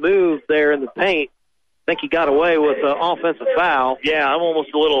aggressive move there in the paint. I think he got away with an offensive foul. Yeah, I'm almost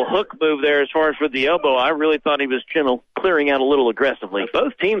a little hook move there as far as with the elbow. I really thought he was clearing out a little aggressively.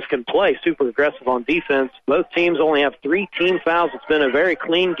 Both teams can play super aggressive on defense. Both teams only have 3 team fouls. It's been a very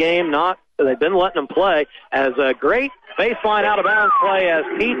clean game. They've been letting them play. As a great baseline out of bounds play as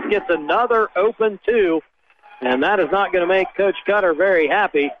Peets gets another open 2. And that is not going to make Coach Cutter very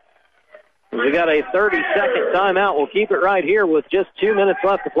happy. We got a 30-second timeout. We'll keep it right here with just 2 minutes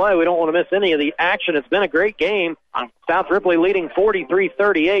left to play. We don't want to miss any of the action. It's been a great game. South Ripley leading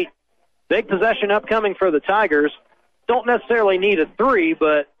 43-38. Big possession upcoming for the Tigers. Don't necessarily need a 3,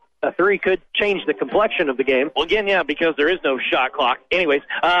 but a 3 could change the complexion of the game. Well, again, yeah, because there is no shot clock. Anyways,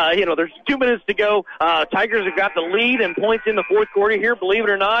 there's 2 minutes to go. Tigers have got the lead and points in the fourth quarter here, believe it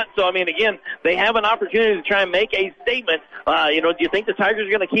or not. So, I mean, again, they have an opportunity to try and make a statement. Do you think the Tigers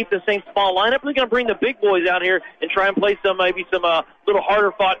are going to keep the same small lineup? Or are they going to bring the big boys out here and try and play some little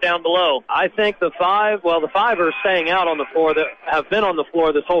harder fought down below? I think the 5 are staying out on the floor that have been on the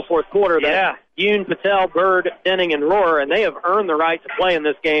floor this whole fourth quarter. Yeah. Yoon, Patel, Bird, Denning, and Rohrer, and they have earned the right to play in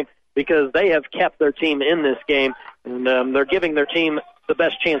this game because they have kept their team in this game, and they're giving their team the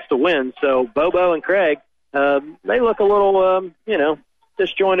best chance to win. So Bobo and Craig they look a little,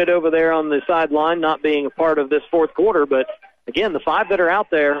 disjointed over there on the sideline, not being a part of this fourth quarter. But, again, the 5 that are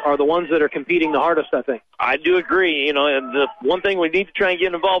out there are the ones that are competing the hardest, I think. I do agree. And the one thing we need to try and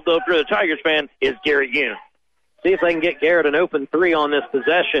get involved, though, for the Tigers fan is Garrett Yoon. See if they can get Garrett an open 3 on this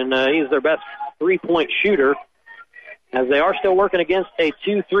possession. He's their best 3-point shooter, as they are still working against a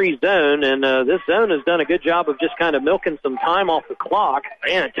 2-3 zone, and this zone has done a good job of just kind of milking some time off the clock.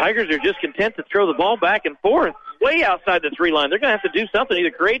 Man, Tigers are just content to throw the ball back and forth way outside the 3 line. They're going to have to do something,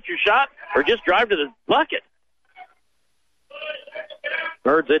 either create your shot or just drive to the bucket.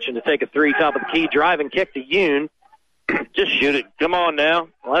 Bird's itching to take a 3, top of the key, drive and kick to Yoon. Just shoot it. Come on now.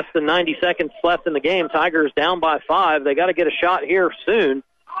 Less than 90 seconds left in the game. Tigers down by 5. They got to get a shot here soon.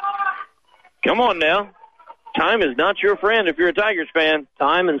 Come on now. Time is not your friend if you're a Tigers fan.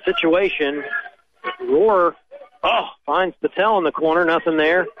 Time and situation. Roar finds Patel in the corner. Nothing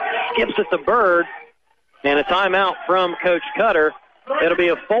there. Skips it to Bird. And a timeout from Coach Cutter. It'll be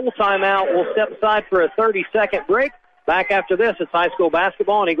a full timeout. We'll step aside for a 30-second break. Back after this, it's high school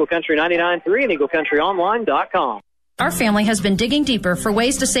basketball on Eagle Country 99.3 and EagleCountryOnline.com. Our family has been digging deeper for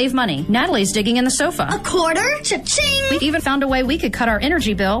ways to save money. Natalie's digging in the sofa. A quarter? Cha-ching! We even found a way we could cut our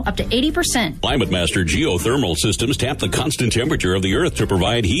energy bill up to 80%. Climate Master geothermal systems tap the constant temperature of the earth to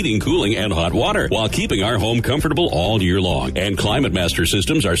provide heating, cooling, and hot water while keeping our home comfortable all year long. And Climate Master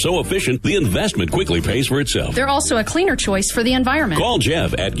systems are so efficient, the investment quickly pays for itself. They're also a cleaner choice for the environment. Call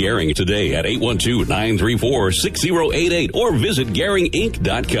Jeff at Gehring today at 812-934-6088 or visit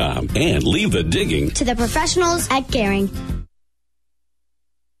GehringInc.com and leave the digging to the professionals at Gehring.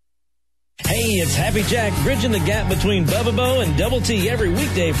 Hey, it's Happy Jack, bridging the gap between Bubba Bo and Double T every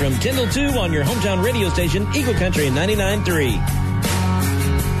weekday from 10 till 2 on your hometown radio station, Eagle Country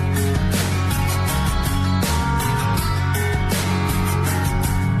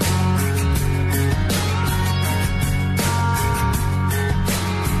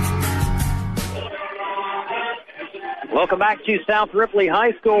Welcome back to South Ripley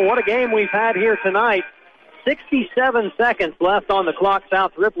High School. What a game we've had here tonight. 67 seconds left on the clock.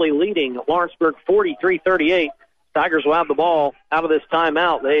 South Ripley leading Lawrenceburg 43-38. Tigers will have the ball out of this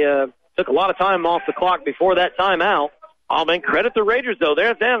timeout. They took a lot of time off the clock before that timeout. Oh, man, credit the Raiders, though.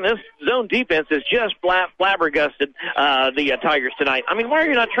 This zone defense is just flabbergasted the Tigers tonight. I mean, why are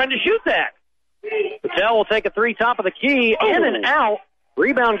you not trying to shoot that? Patel will take a 3, top of the key, in and out.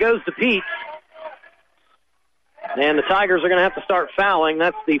 Rebound goes to Pete. And the Tigers are going to have to start fouling.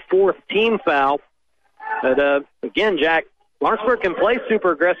 That's the 4th team foul. But, again, Jack, Lawrenceburg can play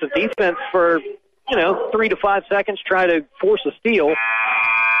super aggressive defense for, 3 to 5 seconds, try to force a steal.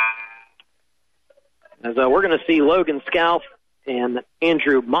 As we're going to see Logan Scalf and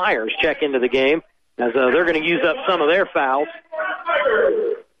Andrew Myers check into the game, as they're going to use up some of their fouls.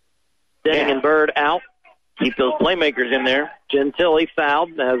 Denning and Bird out. Keep those playmakers in there. Gentili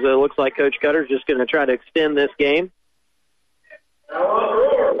fouled, as it looks like Coach Cutter's just going to try to extend this game.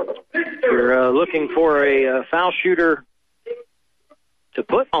 You're looking for a foul shooter to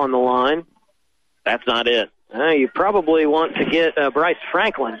put on the line. That's not it. You probably want to get Bryce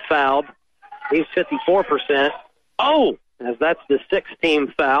Franklin fouled. He's 54%. Oh! As that's the 6th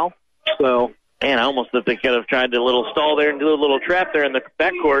team foul. So, man, I almost thought they could have tried to little stall there and do a little trap there in the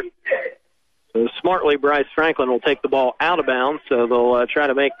backcourt. So smartly, Bryce Franklin will take the ball out of bounds, so they'll try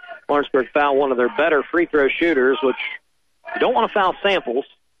to make Lawrenceburg foul one of their better free throw shooters, which you don't want to foul Samples.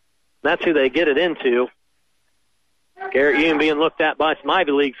 That's who they get it into. Garrett Yoon being looked at by some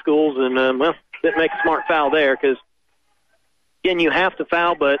Ivy League schools, and, didn't make a smart foul there because, again, you have to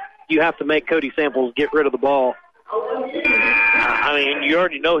foul, but you have to make Cody Samples get rid of the ball. I mean, you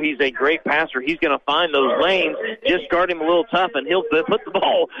already know he's a great passer. He's going to find those lanes. Just guard him a little tough, and he'll put the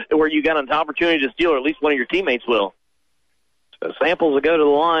ball where you got an opportunity to steal, or at least one of your teammates will. So Samples will go to the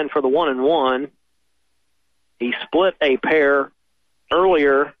line for the 1-and-1. He split a pair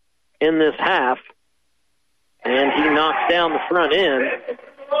earlier in this half, and he knocks down the front end.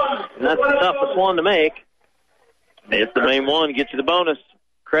 And that's the toughest one to make. It's the main one. Get you the bonus.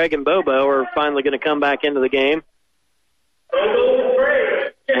 Craig and Bobo are finally going to come back into the game.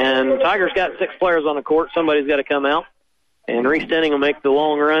 And Tigers got 6 players on the court. Somebody's got to come out. And Reese Denning will make the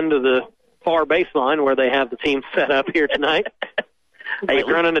long run to the far baseline where they have the team set up here tonight. Hey,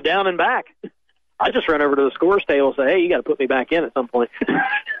 running it down and back. I just run over to the scores table and say, hey, you got to put me back in at some point.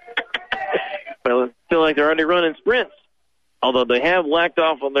 Well, I feel like they're already running sprints, although they have lacked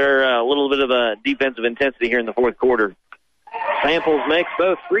off on their little bit of a defensive intensity here in the fourth quarter. Samples makes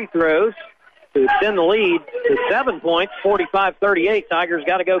both free throws to extend the lead to 7 points, 45-38. Tigers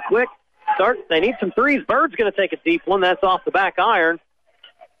got to go quick. They need some threes. Bird's going to take a deep one. That's off the back iron.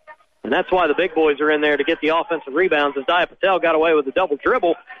 And that's why the big boys are in there to get the offensive rebounds, as Dia Patel got away with a double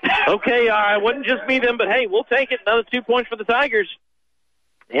dribble. Okay, all right, wouldn't just be them, but hey, we'll take it. Another 2 points for the Tigers.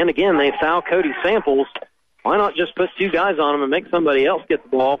 And again, they foul Cody Samples. Why not just put 2 guys on him and make somebody else get the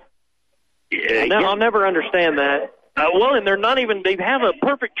ball? I'll never understand that. Well, and they're not even, they have a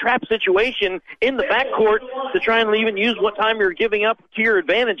perfect trap situation in the backcourt to try and even use what time you're giving up to your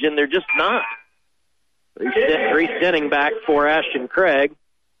advantage, and they're just not. Reese Denning back for Ashton Craig.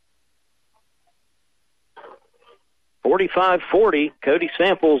 45-40, Cody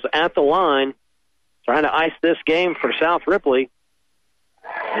Samples at the line, trying to ice this game for South Ripley.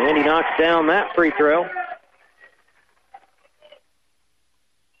 And he knocks down that free throw.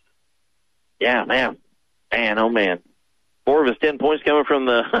 Yeah, man. Man, oh, man. 4 of his 10 points coming from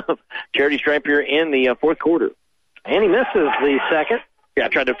the charity stripe here in the fourth quarter. And he misses the second. Yeah, I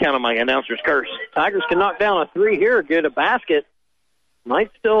tried to count on my announcer's curse. Tigers can knock down a 3 here, get a basket.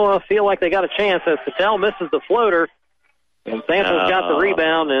 Might still feel like they got a chance as Patel misses the floater. And Samples got the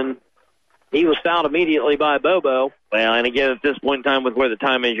rebound, and he was fouled immediately by Bobo. Well, and again, at this point in time with where the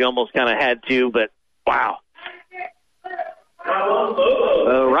time is, you almost kind of had to, but wow.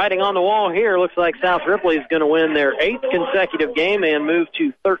 Writing on the wall here, looks like South Ripley is going to win their 8th consecutive game and move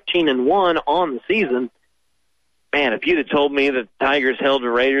to 13-1 on the season. Man, if you'd have told me that the Tigers held the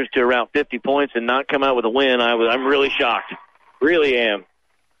Raiders to around 50 points and not come out with a win, I'm really shocked. Really am.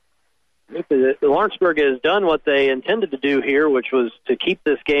 Lawrenceburg has done what they intended to do here, which was to keep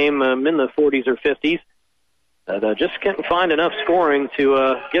this game in the 40s or 50s. Just couldn't find enough scoring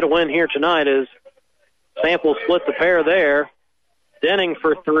to get a win here tonight as Sample split the pair there. Denning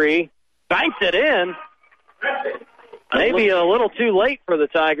for 3. Banks it in. Maybe a little too late for the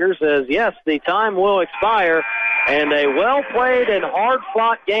Tigers as, yes, the time will expire. And a well-played and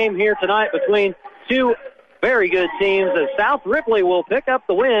hard-fought game here tonight between 2 very good teams as South Ripley will pick up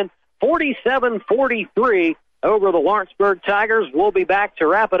the win 47-43 over the Lawrenceburg Tigers. We'll be back to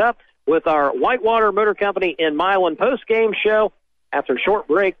wrap it up with our Whitewater Motor Company in Milan post-game show after a short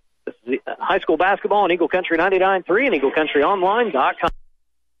break. This is high school basketball on Eagle Country 99.3 and EagleCountryOnline.com.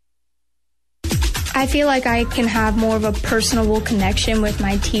 I feel like I can have more of a personable connection with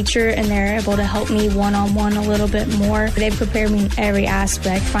my teacher, and they're able to help me one-on-one a little bit more. They prepare me in every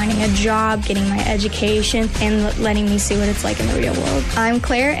aspect, finding a job, getting my education, and letting me see what it's like in the real world. I'm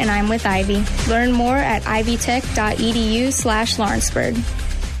Claire, and I'm with Ivy. Learn more at ivytech.edu/Lawrenceburg.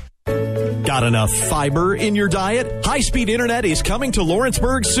 Got enough fiber in your diet? High-speed internet is coming to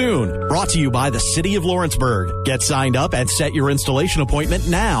Lawrenceburg soon. Brought to you by the City of Lawrenceburg. Get signed up and set your installation appointment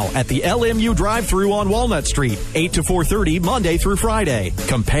now at the LMU drive-thru on Walnut Street, 8 to 4:30, Monday through Friday.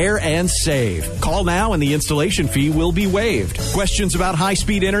 Compare and save. Call now and the installation fee will be waived. Questions about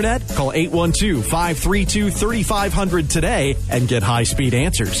high-speed internet? Call 812-532-3500 today and get high-speed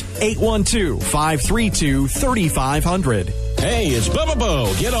answers. 812-532-3500. Hey, it's Bubba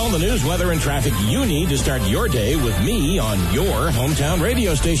Bo. Get all the news, weather, and traffic you need to start your day with me on your hometown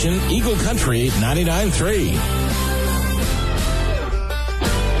radio station, Eagle Country 99.3.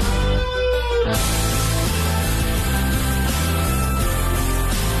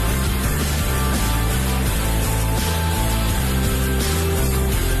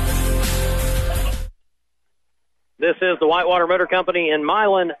 This is the Whitewater Motor Company in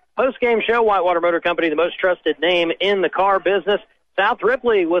Milan post-game show. Whitewater Motor Company, the most trusted name in the car business. South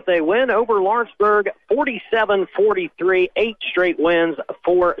Ripley with a win over Lawrenceburg, 47-43, 8 straight wins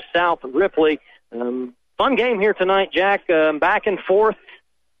for South Ripley. Fun game here tonight, Jack. Back and forth.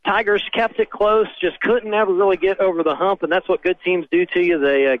 Tigers kept it close, just couldn't ever really get over the hump, and that's what good teams do to you.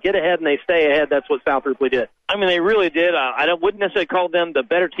 They get ahead and they stay ahead. That's what South Ripley did. I mean, they really did. I wouldn't necessarily call them the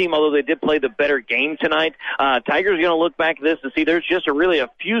better team, although they did play the better game tonight. Tigers are going to look back at this and see there's just a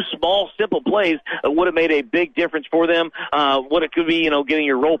few small, simple plays that would have made a big difference for them. What it could be, getting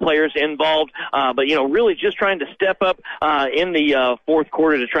your role players involved. But, really just trying to step up in the fourth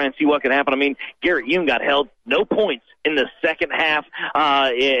quarter to try and see what could happen. I mean, Garrett Young got held no points in the second half.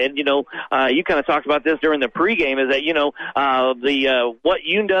 You kind of talked about this during the pregame is that, what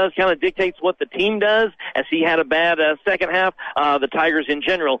Yoon does kind of dictates what the team does. As he had a bad second half, the Tigers in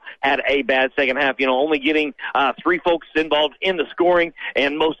general had a bad second half, only getting 3 folks involved in the scoring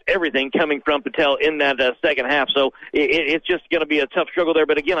and most everything coming from Patel in that second half. So it's just going to be a tough struggle there.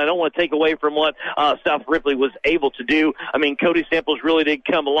 But again, I don't want to take away from what South Ripley was able to do. I mean, Cody Samples really did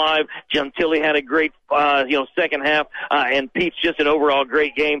come alive. Gentile had a great, second half. And Pete's just an overall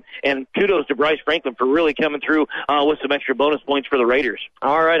great game. And kudos to Bryce Franklin for really coming through with some extra bonus points for the Raiders.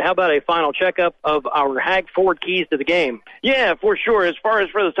 All right, how about a final checkup of our Hag Hag Ford keys to the game. Yeah, for sure. As far as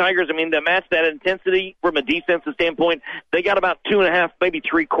for the Tigers, I mean, to match that intensity from a defensive standpoint, they got about 2.5, maybe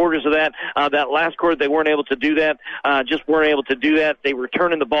 3/4 of that. That last quarter, they weren't able to do that. Just weren't able to do that. They were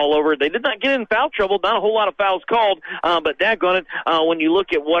turning the ball over. They did not get in foul trouble. Not a whole lot of fouls called, but daggone it, when you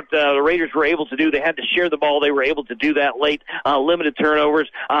look at what the Raiders were able to do, they had to share the ball. They were able to do that late. Limited turnovers.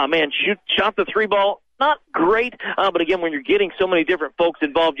 Shot the 3 ball. Not great, but again, when you're getting so many different folks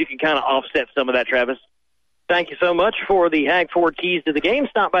involved, you can kind of offset some of that, Travis. Thank you so much for the Hag Ford keys to the game.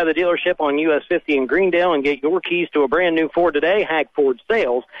 Stop by the dealership on US 50 in Greendale and get your keys to a brand new Ford today,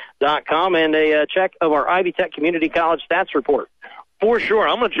 hagfordsales.com, and a check of our Ivy Tech Community College stats report. For sure.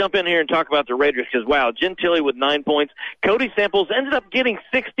 I'm going to jump in here and talk about the Raiders because, wow, Gentile with 9 points. Cody Samples ended up getting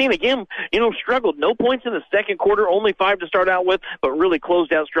 16. Again, struggled. No points in the second quarter, only 5 to start out with, but really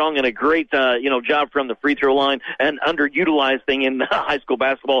closed out strong and a great, job from the free throw line, and underutilized thing in high school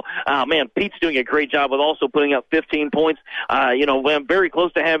basketball. Pete's doing a great job with also putting up 15 points. Very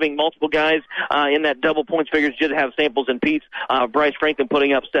close to having multiple guys in that double points figures. Just have Samples and Pete's. Bryce Franklin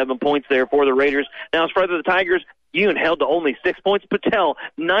putting up 7 points there for the Raiders. Now, as far as the Tigers, Yoon held to only 6 points. Patel,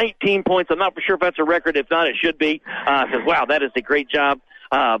 19 points. I'm not for sure if that's a record. If not, it should be. Because, wow, that is a great job.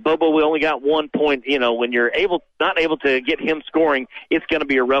 Bobo, we only got 1 point. When you're not able to get him scoring, it's going to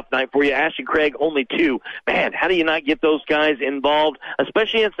be a rough night for you. Ashton Craig, only 2. Man, how do you not get those guys involved,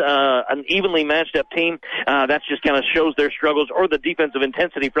 especially against an evenly matched up team? That just kind of shows their struggles, or the defensive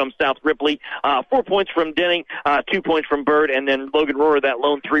intensity from South Ripley. 4 points from Denning, 2 points from Bird, and then Logan Rohrer, that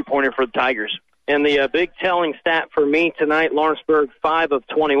lone 3-pointer for the Tigers. And the big telling stat for me tonight, Lawrenceburg 5 of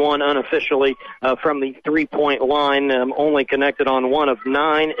 21 unofficially from the 3-point line, only connected on 1 of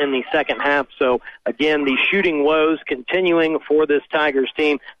 9 in the second half. So, again, the shooting woes continuing for this Tigers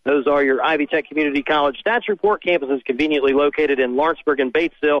team. Those are your Ivy Tech Community College stats report. Campus is conveniently located in Lawrenceburg and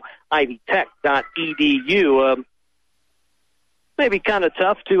Batesville, ivytech.edu. Maybe kind of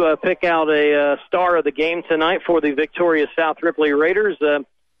tough to pick out a star of the game tonight for the victorious South Ripley Raiders.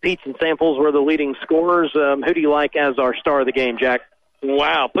 Pete's and Samples were the leading scorers. Who do you like as our star of the game, Jack?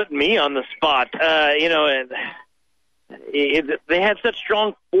 Wow, putting me on the spot. They had such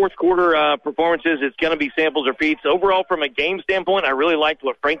strong fourth quarter performances. It's going to be Samples or Pete's. Overall, from a game standpoint, I really liked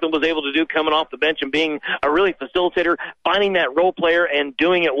what Franklin was able to do coming off the bench and being a really facilitator, finding that role player and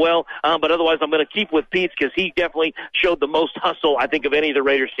doing it well. But otherwise, I'm going to keep with Pete's because he definitely showed the most hustle, I think, of any of the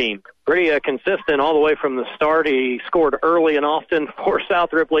Raiders team. Pretty consistent all the way from the start. He scored early and often for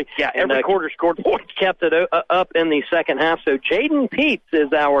South Ripley. Yeah, every quarter scored points. Kept it up in the second half. So Jaden Pete's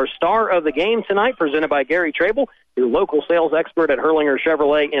is our star of the game tonight, presented by Gary Trable, your local sales expert at Hurlinger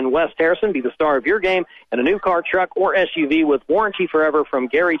Chevrolet in West Harrison. Be the star of your game in a new car, truck, or SUV with warranty forever from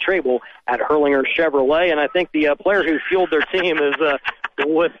Gary Trable at Hurlinger Chevrolet. And I think the player who fueled their team is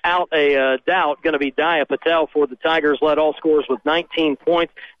without a doubt going to be Dia Patel for the Tigers. Led all scorers with 19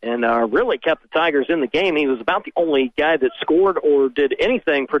 points and really kept the Tigers in the game. He was about the only guy that scored or did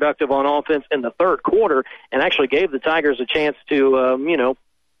anything productive on offense in the third quarter, and actually gave the Tigers a chance to,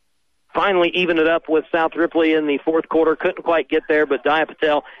 finally even it up with South Ripley in the fourth quarter. Couldn't quite get there, but Dia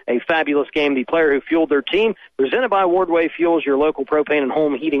Patel, a fabulous game. The player who fueled their team, presented by Wardway Fuels, your local propane and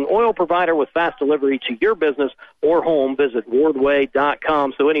home heating oil provider with fast delivery to your business or home. Visit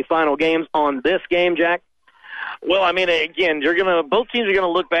wardway.com. So any final games on this game, Jack? Well, I mean, again, both teams are going to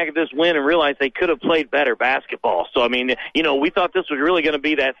look back at this win and realize they could have played better basketball. So, I mean, we thought this was really going to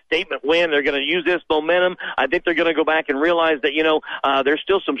be that statement win. They're going to use this momentum. I think they're going to go back and realize that, there's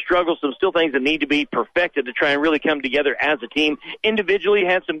still some struggles, some still things that need to be perfected to try and really come together as a team. Individually,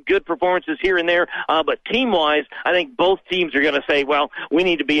 had some good performances here and there, but team-wise, I think both teams are going to say, well, we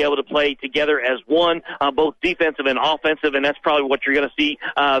need to be able to play together as one, both defensive and offensive, and that's probably what you're going to see,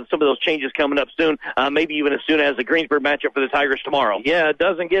 some of those changes coming up soon, maybe even as soon as the Greensburg matchup for the Tigers tomorrow. Yeah, it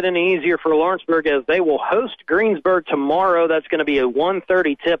doesn't get any easier for Lawrenceburg as they will host Greensburg tomorrow. That's going to be a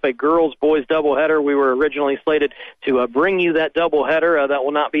 1:30 tip, a girls-boys doubleheader. We were originally slated to bring you that doubleheader. That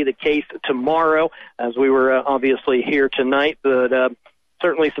will not be the case tomorrow, as we were obviously here tonight, but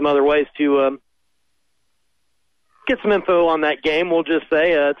certainly some other ways to get some info on that game. We'll just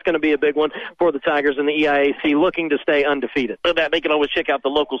say it's going to be a big one for the Tigers and the EIAC, looking to stay undefeated. So that they can always check out the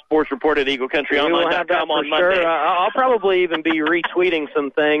local sports report at EagleCountryOnline.com on Monday. Sure. I'll probably even be retweeting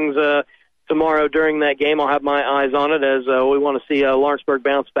some things tomorrow during that game. I'll have my eyes on it as we want to see Lawrenceburg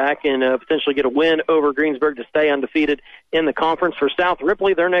bounce back and potentially get a win over Greensburg to stay undefeated in the conference. For South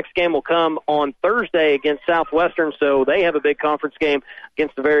Ripley, their next game will come on Thursday against Southwestern, so they have a big conference game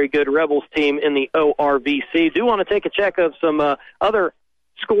against a very good Rebels team in the ORVC. Do want to take a check of some other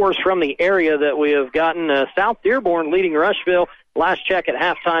scores from the area that we have gotten. South Dearborn leading Rushville Last check at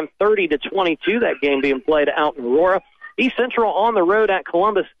halftime, 30-22, that game being played out in Aurora. East Central on the road at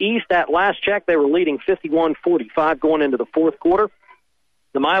Columbus East. At last check, they were leading 51-45 going into the fourth quarter.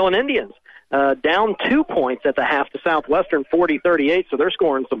 The Milan Indians down 2 points at the half to Southwestern, 40-38, so they're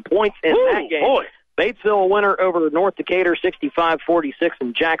scoring some points in that game. Boy. Batesville, a winner over North Decatur, 65-46,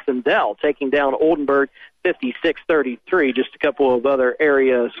 and Jacksonville taking down Oldenburg, 56-33. Just a couple of other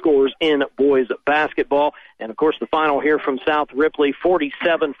area scores in boys basketball. And, of course, the final here from South Ripley,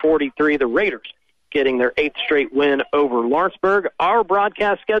 47-43, the Raiders getting their 8th straight win over Lawrenceburg. Our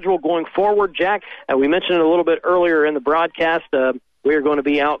broadcast schedule going forward, Jack, we mentioned it a little bit earlier in the broadcast. We are going to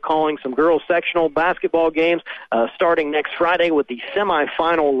be out calling some girls sectional basketball games starting next Friday with the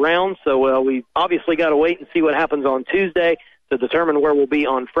semifinal round. So we obviously got to wait and see what happens on Tuesday to determine where we'll be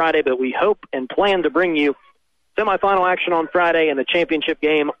on Friday. But we hope and plan to bring you semifinal action on Friday and the championship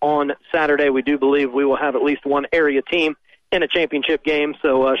game on Saturday. We do believe we will have at least one area team in a championship game,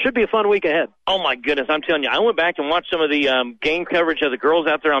 so should be a fun week ahead. Oh, my goodness, I'm telling you, I went back and watched some of the game coverage of the girls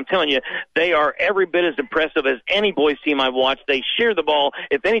out there. I'm telling you, they are every bit as impressive as any boys team I've watched. They share the ball.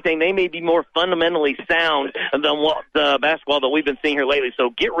 If anything, they may be more fundamentally sound than what the basketball that we've been seeing here lately.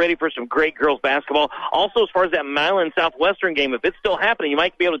 So get ready for some great girls basketball. Also, as far as that Milan Southwestern game, if it's still happening, you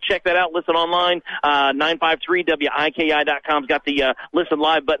might be able to check that out. Listen online. 953WIKI.com's got the listen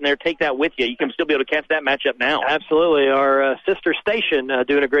live button there. Take that with you. You can still be able to catch that matchup now. Absolutely. Our sister station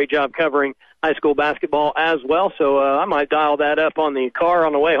doing a great job covering high school basketball as well, so I might dial that up on the car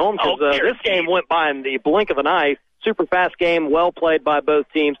on the way home because this game went by in the blink of an eye. Super fast game, well played by both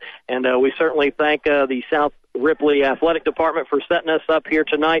teams, and we certainly thank the South Ripley Athletic Department for setting us up here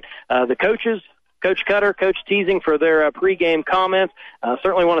tonight. The coaches, Coach Cutter, Coach Teasing for their pregame comments.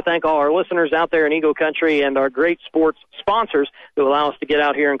 Certainly want to thank all our listeners out there in Eagle Country and our great sports sponsors who allow us to get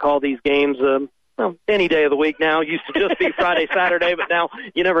out here and call these games any day of the week now. Used to just be Friday, Saturday, but now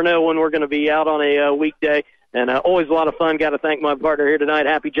you never know when we're going to be out on a weekday. And always a lot of fun. Got to thank my partner here tonight,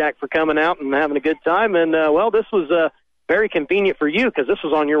 Happy Jack, for coming out and having a good time. And, this was very convenient for you because this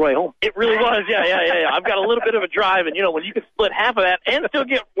was on your way home. It really was, yeah. I've got a little bit of a drive, and, when you can split half of that and still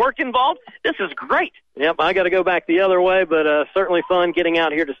get work involved, this is great. Yep, I got to go back the other way, but certainly fun getting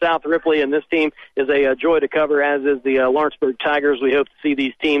out here to South Ripley, and this team is a joy to cover, as is the Lawrenceburg Tigers. We hope to see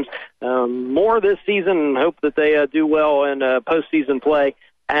these teams more this season and hope that they do well in postseason play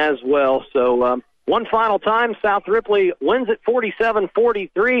as well. So one final time, South Ripley wins it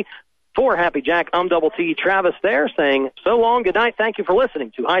 47-43. For Happy Jack, I'm Double T Travis there saying so long, good night. Thank you for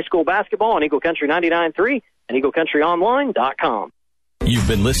listening to high school basketball on Eagle Country 99.3 and EagleCountryOnline.com. You've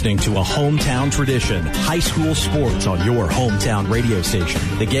been listening to a hometown tradition, high school sports on your hometown radio station.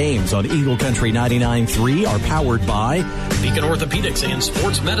 The games on Eagle Country 99.3 are powered by Beacon Orthopedics and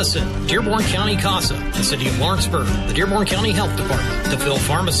Sports Medicine, Dearborn County CASA, the City of Lawrenceburg, the Dearborn County Health Department, DePhil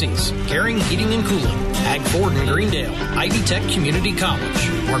Pharmacies, Caring Heating and Cooling, Ag Ford in Greendale, Ivy Tech Community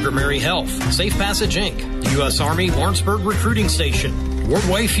College, Margaret Mary Health, Safe Passage Inc., U.S. Army Lawrenceburg Recruiting Station,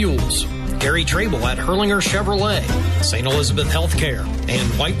 Wardway Fuels, Gary Trable at Hurlinger Chevrolet, St. Elizabeth Healthcare,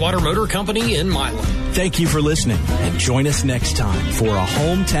 and Whitewater Motor Company in Milan. Thank you for listening, and join us next time for a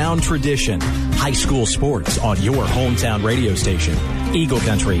hometown tradition, high school sports on your hometown radio station, Eagle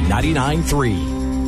Country 99.3.